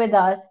 share it with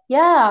us.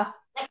 Yeah,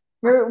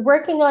 you're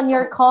working on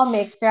your Oh,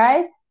 comics,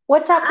 right?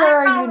 What chapter I'm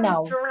are you not really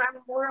now? sure.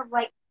 I'm more of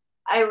like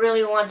I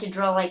really want to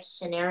draw like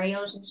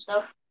scenarios and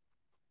stuff.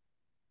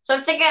 So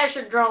I'm thinking I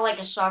should draw like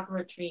a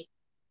Sakura tree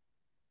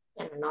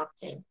and an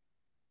octane.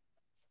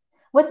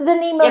 What's the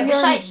name Yeah. of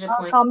your Besides the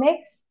point.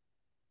 comics?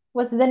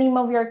 What's the name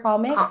of your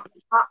comics?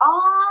 Com-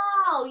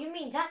 oh, you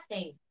mean that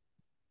thing?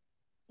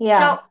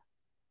 Yeah. So,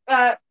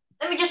 uh,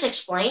 let me just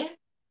explain.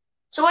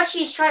 So what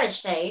she's trying to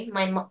say,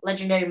 my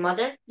legendary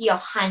mother, Your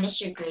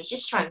Highness, Your Grace,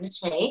 is trying to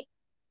say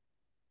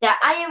that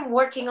I am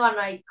working on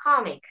a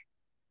comic.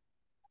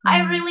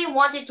 I Mm. really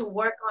wanted to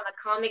work on a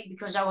comic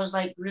because I was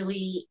like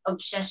really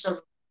obsessive.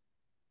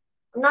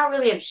 I'm not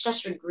really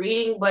obsessed with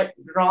reading, but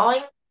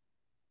drawing.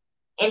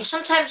 And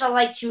sometimes I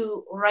like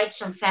to write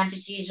some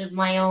fantasies of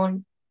my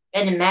own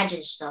and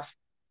imagine stuff.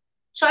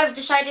 So I've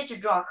decided to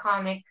draw a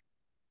comic.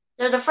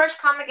 So the first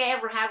comic I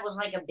ever had was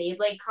like a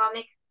Beyblade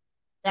comic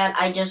that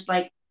I just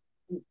like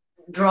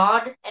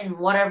drawed and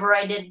whatever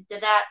I did to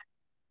that.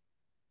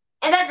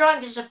 And that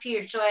drawing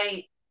disappeared, so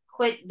I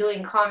quit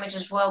doing comics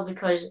as well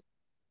because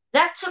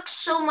that took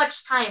so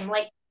much time,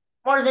 like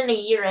more than a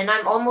year, and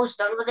I'm almost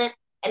done with it.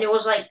 And it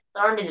was like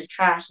thrown in the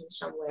trash in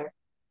somewhere.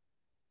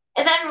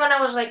 And then when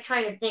I was like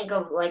trying to think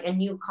of like a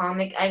new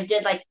comic, I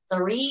did like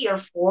 3 or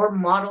 4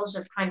 models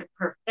of trying to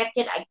perfect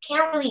it. I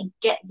can't really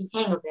get the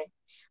hang of it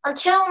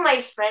until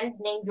my friend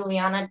named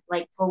Juliana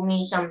like told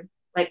me some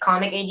like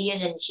comic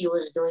ideas, and she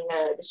was doing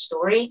a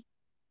story.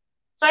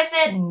 So I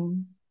said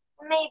Mm.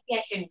 maybe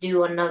I should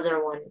do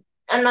another one,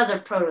 another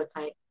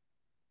prototype.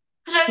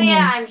 So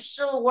yeah, Mm. I'm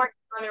still working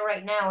on it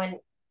right now, and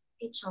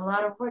it's a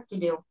lot of work to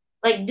do.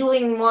 Like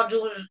doing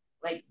modules,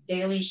 like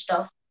daily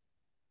stuff,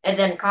 and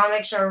then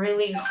comics are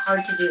really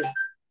hard to do.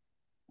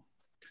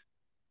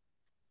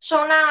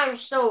 So now I'm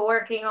still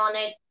working on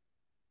it.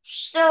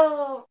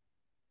 Still,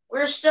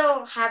 we're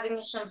still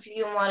having some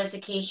few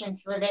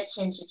modifications with it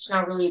since it's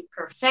not really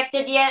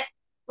perfected yet.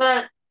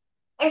 But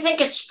I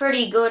think it's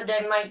pretty good.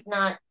 I might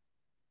not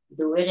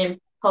do it in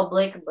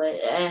public, but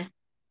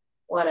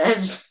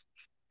whatevs.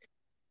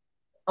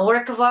 A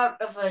work of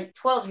art of a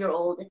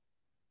 12-year-old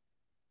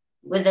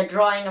with a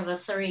drawing of a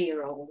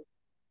 3-year-old.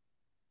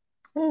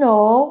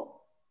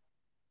 No.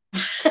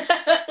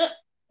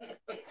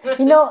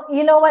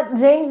 You know what?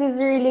 James is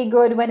really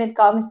good when it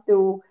comes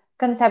to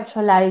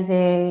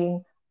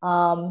conceptualizing,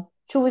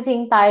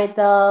 choosing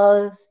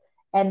titles,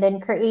 and then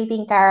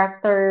creating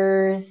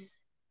characters.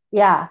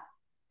 Yeah,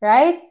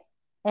 right?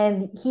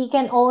 And he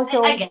can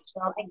I also, guess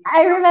so. I guess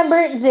I so.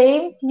 remember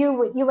James,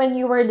 you when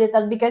you were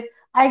little, because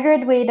I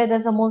graduated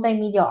as a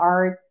multimedia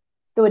art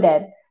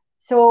student.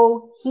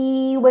 So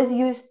he was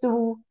used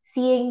to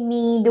seeing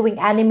me doing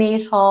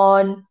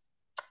animation,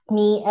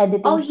 me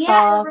Oh editing yeah,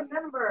 I stuff,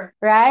 remember.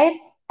 right?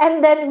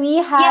 And then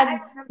Yeah, I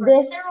remember.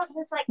 this There was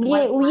this like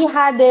we website.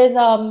 had this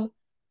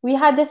we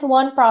had this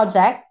one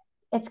project.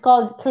 It's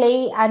called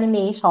clay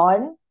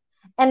animation.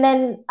 And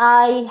then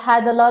I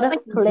had a lot of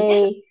Wait, yeah.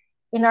 clay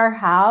in our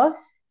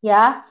house,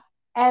 yeah.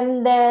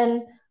 And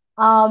then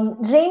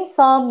James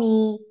saw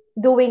me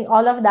doing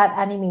all of that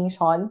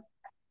animation,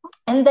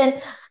 and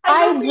then I I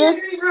don't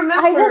just really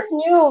I just remember.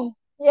 knew,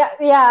 yeah,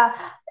 yeah.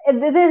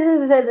 This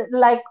is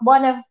like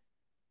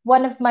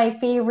one of my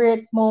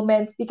favorite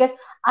moments, because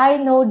I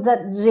know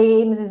that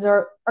James is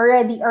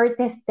already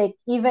artistic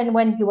even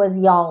when he was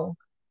young.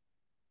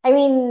 I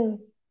mean,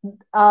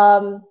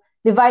 um,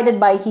 divided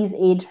by his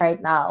age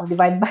right now,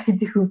 divided by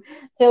two.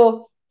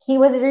 So he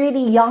was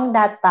really young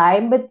that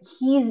time, but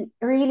he's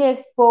really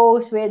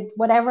exposed with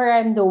whatever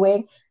I'm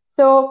doing.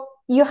 So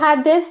you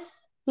had this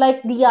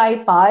like the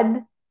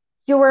iPod,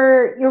 you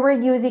were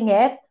using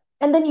it,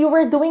 and then you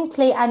were doing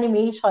clay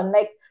animation,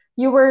 like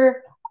you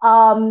were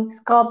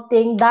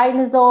sculpting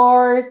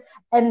dinosaurs,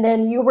 and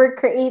then you were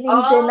creating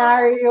Oh,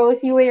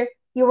 scenarios, you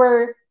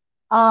were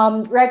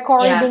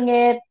yeah. recording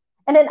it,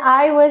 And then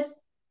I was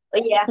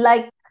But yeah,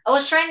 like, I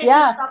was trying to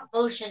do yeah. stop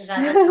motions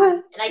at the time,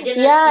 and I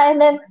didn't even Yeah,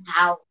 learn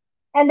how.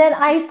 and then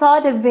I saw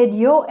the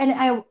video,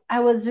 and I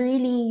was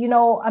really,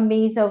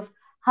 amazed of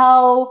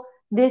how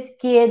this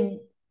kid,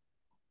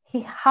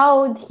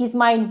 how his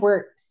mind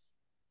works,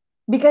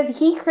 because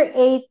he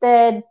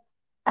created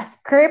a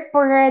script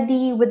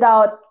already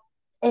without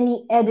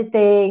any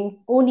editing,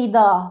 only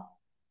the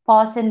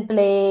pause and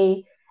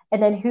play,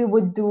 and then he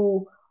would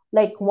do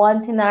like one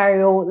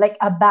scenario, like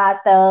a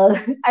battle.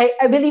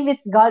 I believe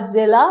it's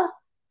Godzilla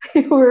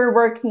we were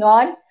working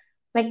on,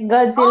 like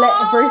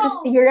Godzilla versus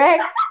Oh,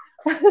 T-Rex.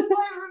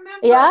 I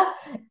remember. Yeah,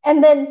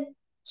 and then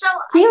So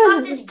he I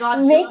got was this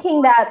Godzilla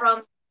making toy that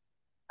from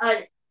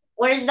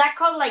what is that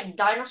called? Like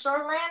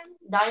Dinosaur Land,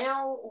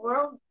 Dino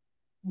World,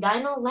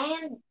 Dino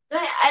Land.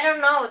 I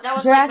don't know. That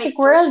was like my Jurassic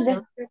first World.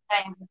 field trip that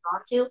I haven't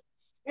gone to.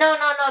 No,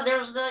 no, no. There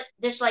was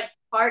this like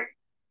park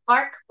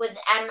with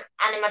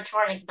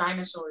animatronic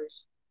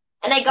dinosaurs,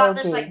 and I got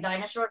this like Okay,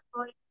 dinosaur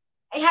toy.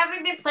 I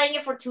haven't been playing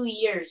it for 2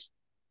 years,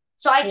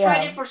 so I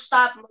tried yeah. it for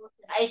stop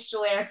motion. I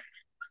swear,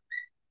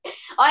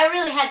 I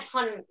really had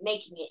fun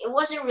making it. It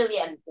wasn't really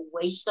a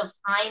waste of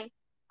time.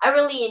 I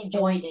really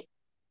Yeah, enjoyed it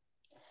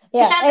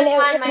because yeah, at and the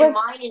it time my was.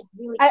 mind is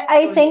really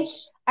I think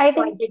curious, I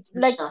so I think did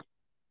some like stuff.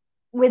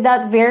 with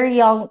that very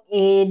young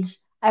age,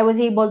 I was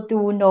able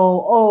to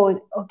know, oh,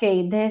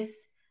 okay,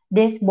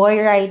 this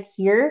boy right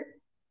here,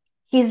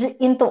 he's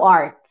into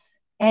arts,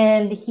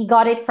 and he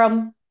got it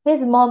from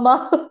his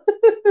mama.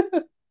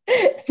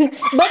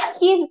 But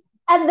he's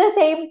at the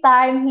same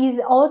time, he's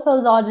also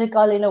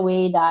logical in a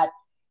way that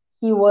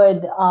he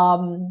would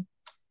um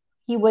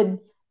he would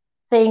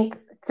think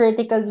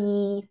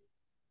critically.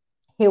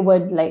 He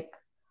would like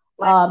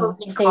Like pros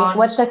and think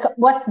cons.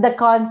 what's the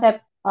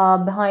concept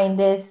behind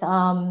this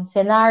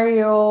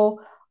scenario,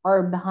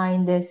 or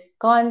behind this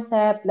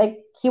concept.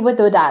 Like he would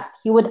do that,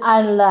 he would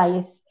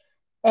analyze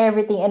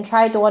everything and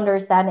try to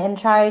understand and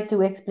try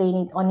to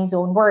explain it on his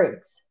own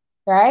words,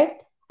 right?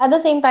 At the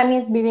same time,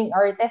 he's being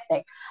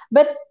artistic.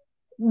 But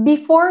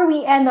before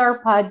we end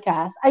our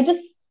podcast, I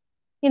just,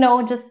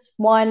 just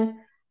one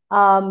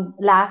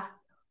last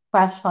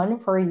question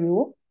for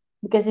you,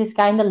 because it's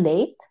kind of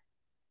late.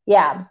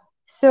 Yeah.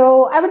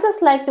 So I would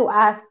just like to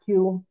ask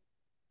you,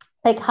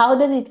 like, how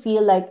does it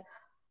feel like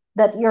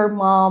that your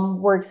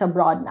mom works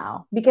abroad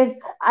now? Because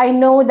I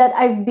know that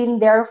I've been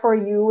there for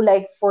you,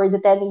 like, for the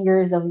 10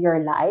 years of your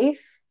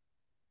life.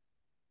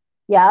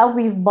 Yeah,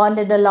 we've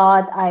bonded a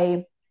lot.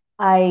 I,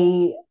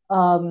 I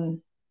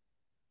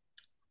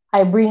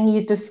bring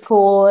you to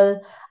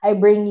school. I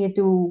bring you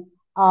to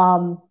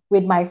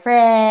with my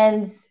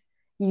friends.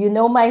 You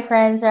know my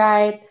friends,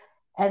 right?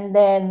 And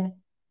then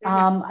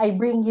Hmm. I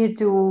bring you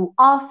to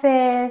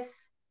office.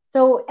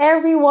 So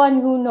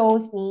everyone who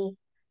knows me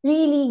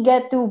really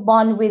get to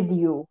bond with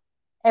you.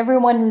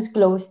 Everyone who's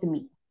close to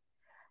me.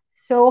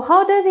 So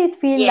how does it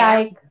feel Yeah.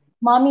 like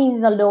mommy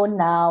is alone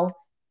now,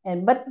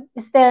 and but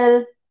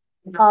still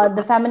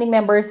the family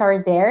members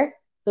are there.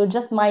 So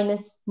just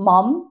minus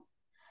mom.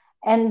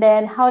 And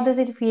then how does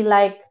it feel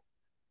like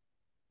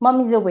mom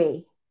is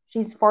away?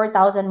 She's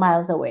 4,000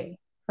 miles away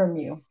from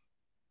you.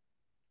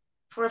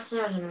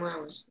 4,000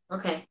 miles.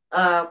 Okay.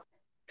 I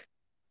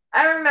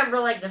remember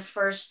like the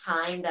first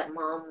time that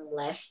mom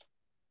left.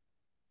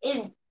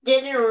 It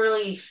didn't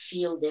really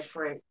feel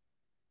different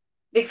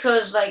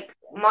because like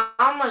mom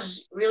was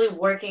really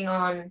working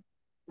on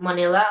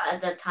Manila at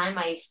that time.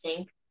 I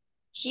think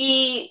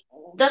she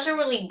doesn't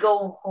really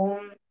go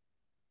home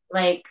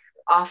like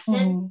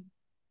often. Mm-hmm.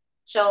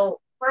 So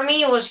for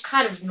me, it was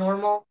kind of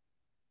normal.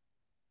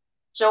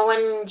 So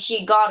when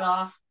she got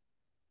off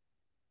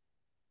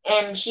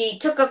and she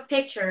took a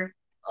picture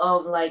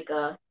of like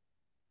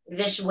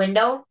this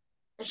window,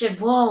 I said,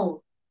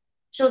 "Whoa!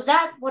 So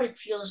that's what it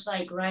feels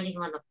like riding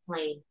on a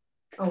plane.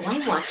 Oh, I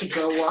want to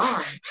go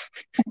on."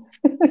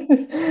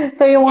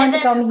 So you And want to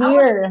then come we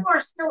here?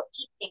 were still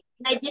eating,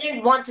 and I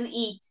didn't want to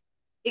eat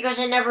because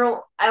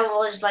I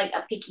was like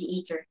a picky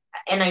eater,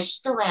 and I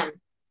still am.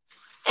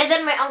 And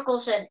then my uncle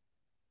said,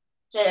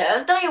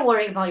 "Don't you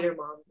worry about your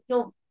mom.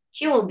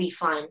 She will be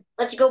fine.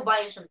 Let's go buy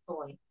you some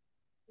toy."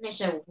 And I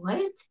said,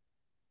 "What?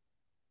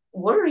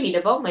 Worried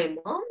about my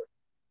mom?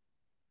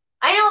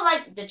 I know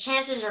like the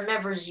chances are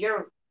never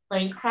zero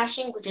plane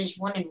crashing, which is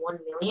 1 in 1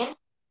 million.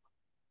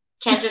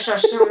 Chances are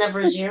still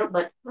never zero,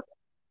 but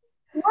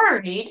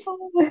worried.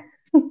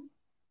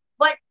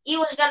 But he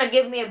was gonna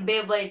give me a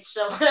Beyblade,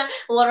 so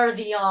what are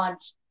the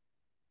odds?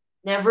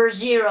 Never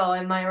zero,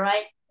 am I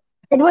right?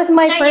 It was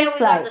my So yeah, first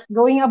we got flight the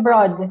going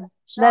abroad.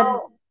 That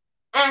so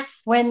eh,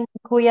 when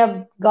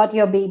Kuya got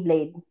your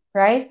Beyblade,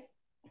 right?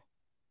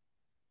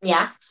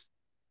 yeah.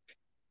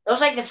 That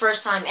was like the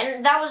first time,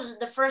 and that was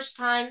the first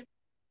time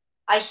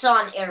I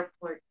saw an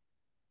airport.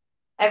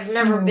 I've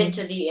never been Mm-hmm.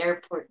 to the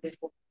airport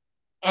before,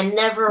 and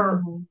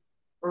never Mm-hmm.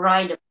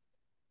 ride.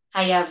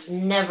 I have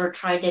never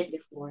tried it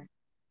before.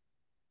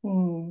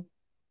 Mm-hmm.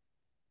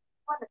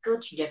 I want to go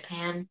to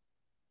Japan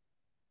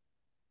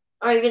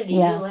or even the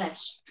Yeah.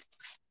 U.S.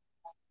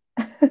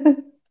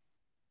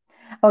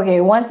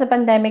 Okay, once the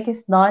pandemic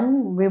is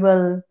done, we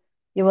will.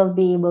 you will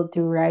be able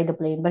to ride the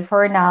plane. But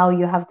for now,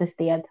 you have to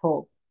stay at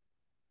home.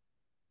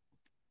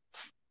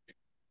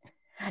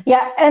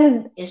 Yeah,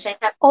 and Yes, I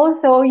have.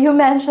 also you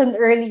mentioned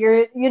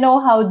earlier, you know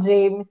how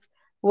James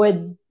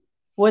would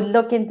would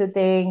look into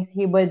things.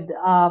 He would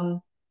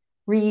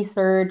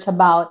research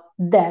about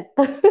death.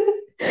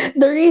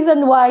 The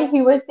reason why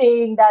he was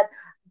saying that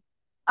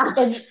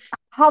it,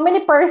 how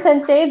many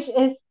percentage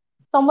is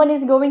someone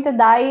is going to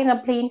die in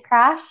a plane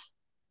crash?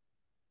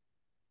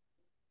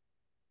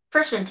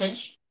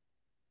 Percentage.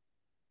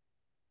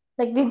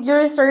 Like, did you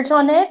research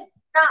on it?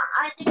 No,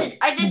 I didn't.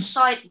 I did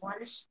saw it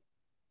once.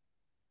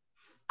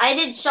 I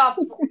did saw.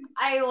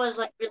 I was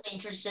like really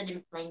interested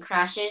in plane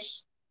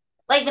crashes,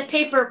 like the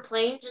paper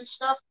planes and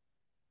stuff.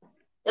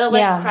 They'll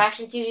like Yeah. crash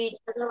into each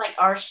other like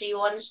RC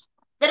ones.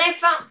 Then I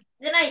found.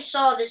 Then I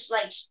saw this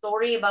like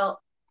story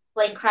about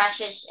plane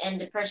crashes and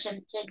the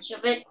percentage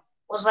of it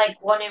was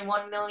like 1 in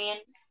 1 million,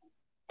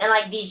 and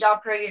like these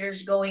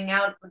operators going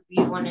out would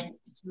be 1 in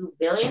 2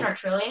 billion or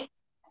trillion.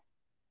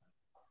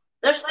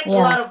 There's like a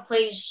Yeah. lot of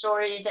plane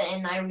stories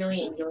and I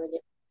really enjoyed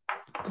it.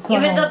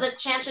 Even though So, the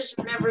chances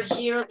are never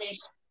zero, they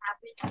still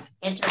happen,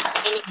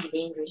 entertaining and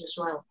dangerous as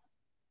well.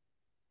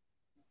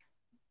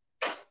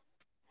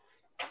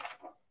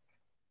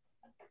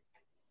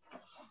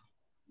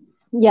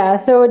 yeah,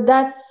 so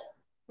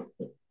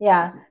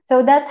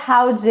that's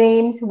how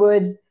James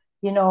would,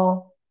 you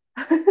know,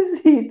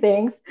 see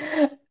things.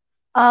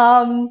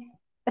 Um,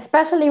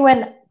 Especially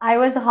when I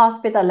was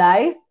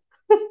hospitalized.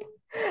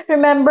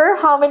 Remember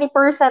how many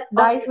percent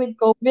Oh dies with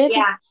COVID?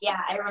 yeah, yeah,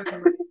 I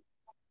remember.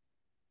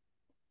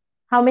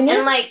 How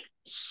And many? like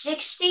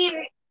 60,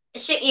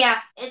 yeah,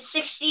 it's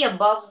 60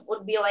 above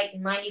would be like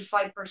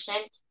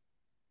 95%.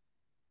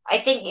 I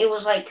think it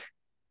was like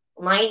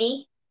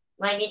 90,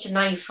 90 to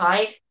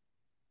 95.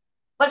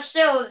 But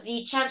still,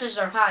 the chances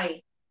are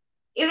high.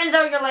 Even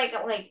though you're like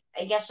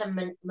I guess a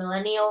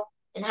millennial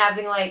and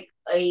having like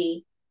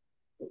a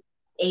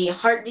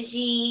heart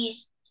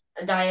disease,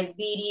 a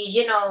diabetes,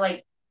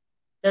 like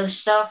those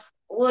stuff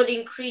would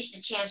increase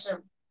the chance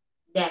of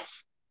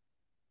death.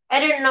 I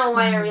don't know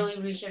why I Mhm.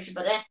 really researched,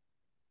 but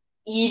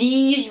it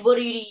is what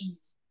it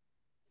is.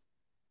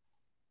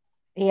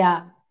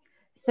 Yeah.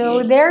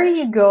 So It there is.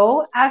 you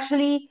go.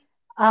 Actually,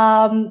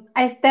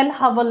 I still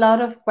have a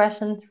lot of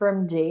questions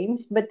from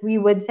James, but we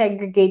would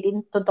segregate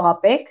into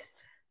topics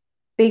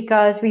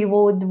because we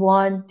would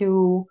want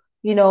to,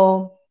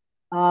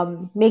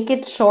 make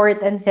it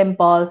short and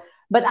simple.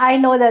 But I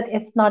know that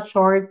it's not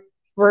short.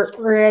 We're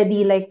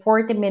already like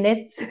 40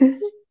 minutes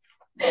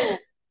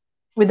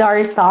with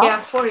our Yeah,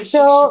 talk.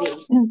 46 to So,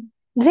 be.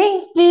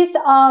 James, please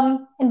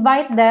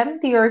invite them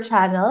to your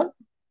channel.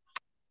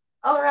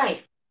 All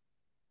right.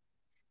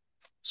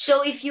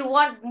 So if you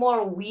want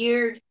more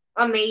weird,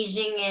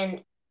 amazing,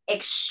 and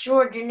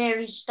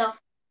extraordinary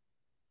stuff,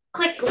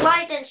 click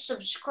like and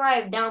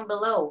subscribe down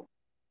below.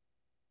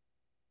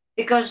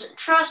 Because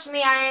trust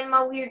me, I am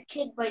a weird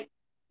kid, but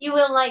you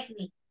will like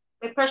me.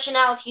 My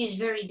personality is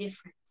very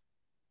different.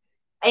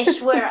 I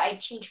swear I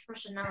change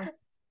personality.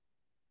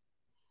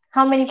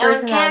 How many On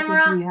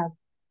personalities do camera, you have?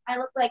 I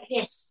look like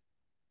this.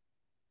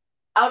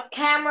 Out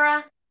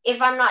camera,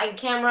 if I'm not in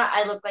camera,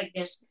 I look like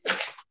this.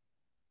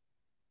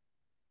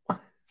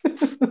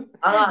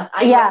 A lot.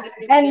 I'm a Yeah,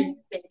 very weird and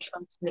kid,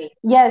 trust me.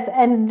 yes,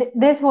 and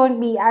this won't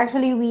be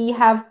actually, we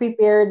have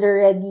prepared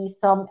already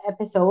some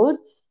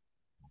episodes.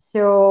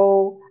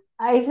 So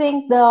I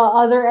think the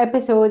other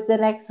episodes, the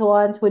next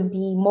ones would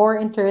be more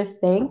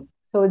interesting.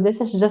 So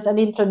this is just an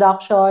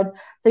introduction.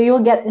 So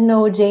you'll get to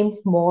know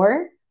James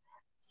more.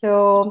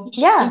 So It's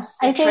yeah,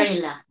 just I a think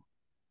trailer.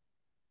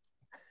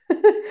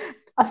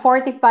 a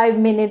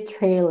 45-minute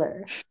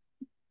trailer.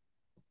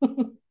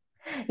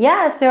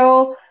 Yeah,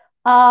 so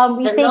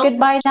we The say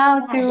goodbye longest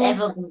now has to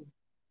ever been.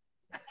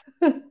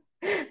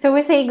 so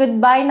we say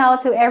goodbye now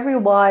to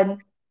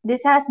everyone.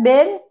 This has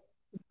been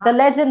the Huh?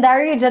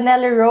 legendary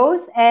Janelle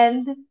Rose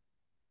and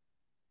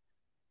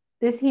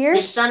this The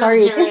here. son of Sorry.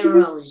 Janelle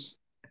Rose.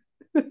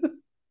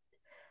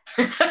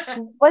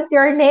 What's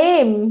your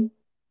name?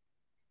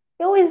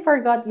 You always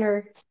forgot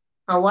your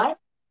A what?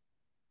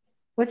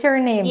 what's your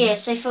name?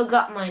 Yes, I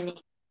forgot my name.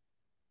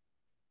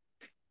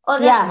 Oh,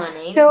 that's Yeah. my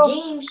name. So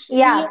James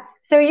yeah. the.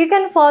 So you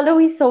can follow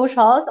his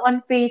socials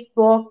on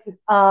Facebook,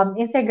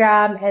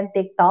 Instagram, and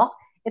TikTok.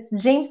 It's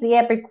James the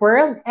Epic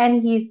World,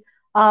 and his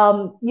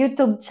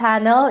YouTube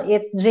channel.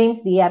 It's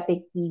James the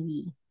Epic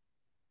TV.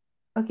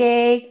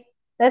 Okay.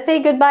 Let's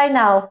say goodbye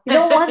now. You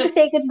don't want to I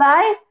say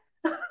goodbye?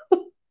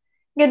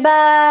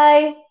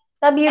 Goodbye.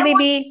 Love you,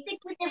 want to baby. stick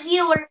with the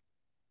viewer.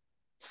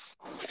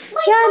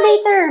 Bye Yeah, bye.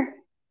 later.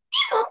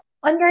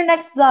 On your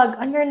next vlog.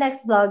 On your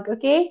next vlog.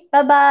 Okay?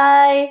 Bye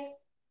bye.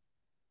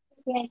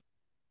 Okay.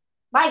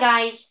 Bye,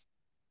 guys.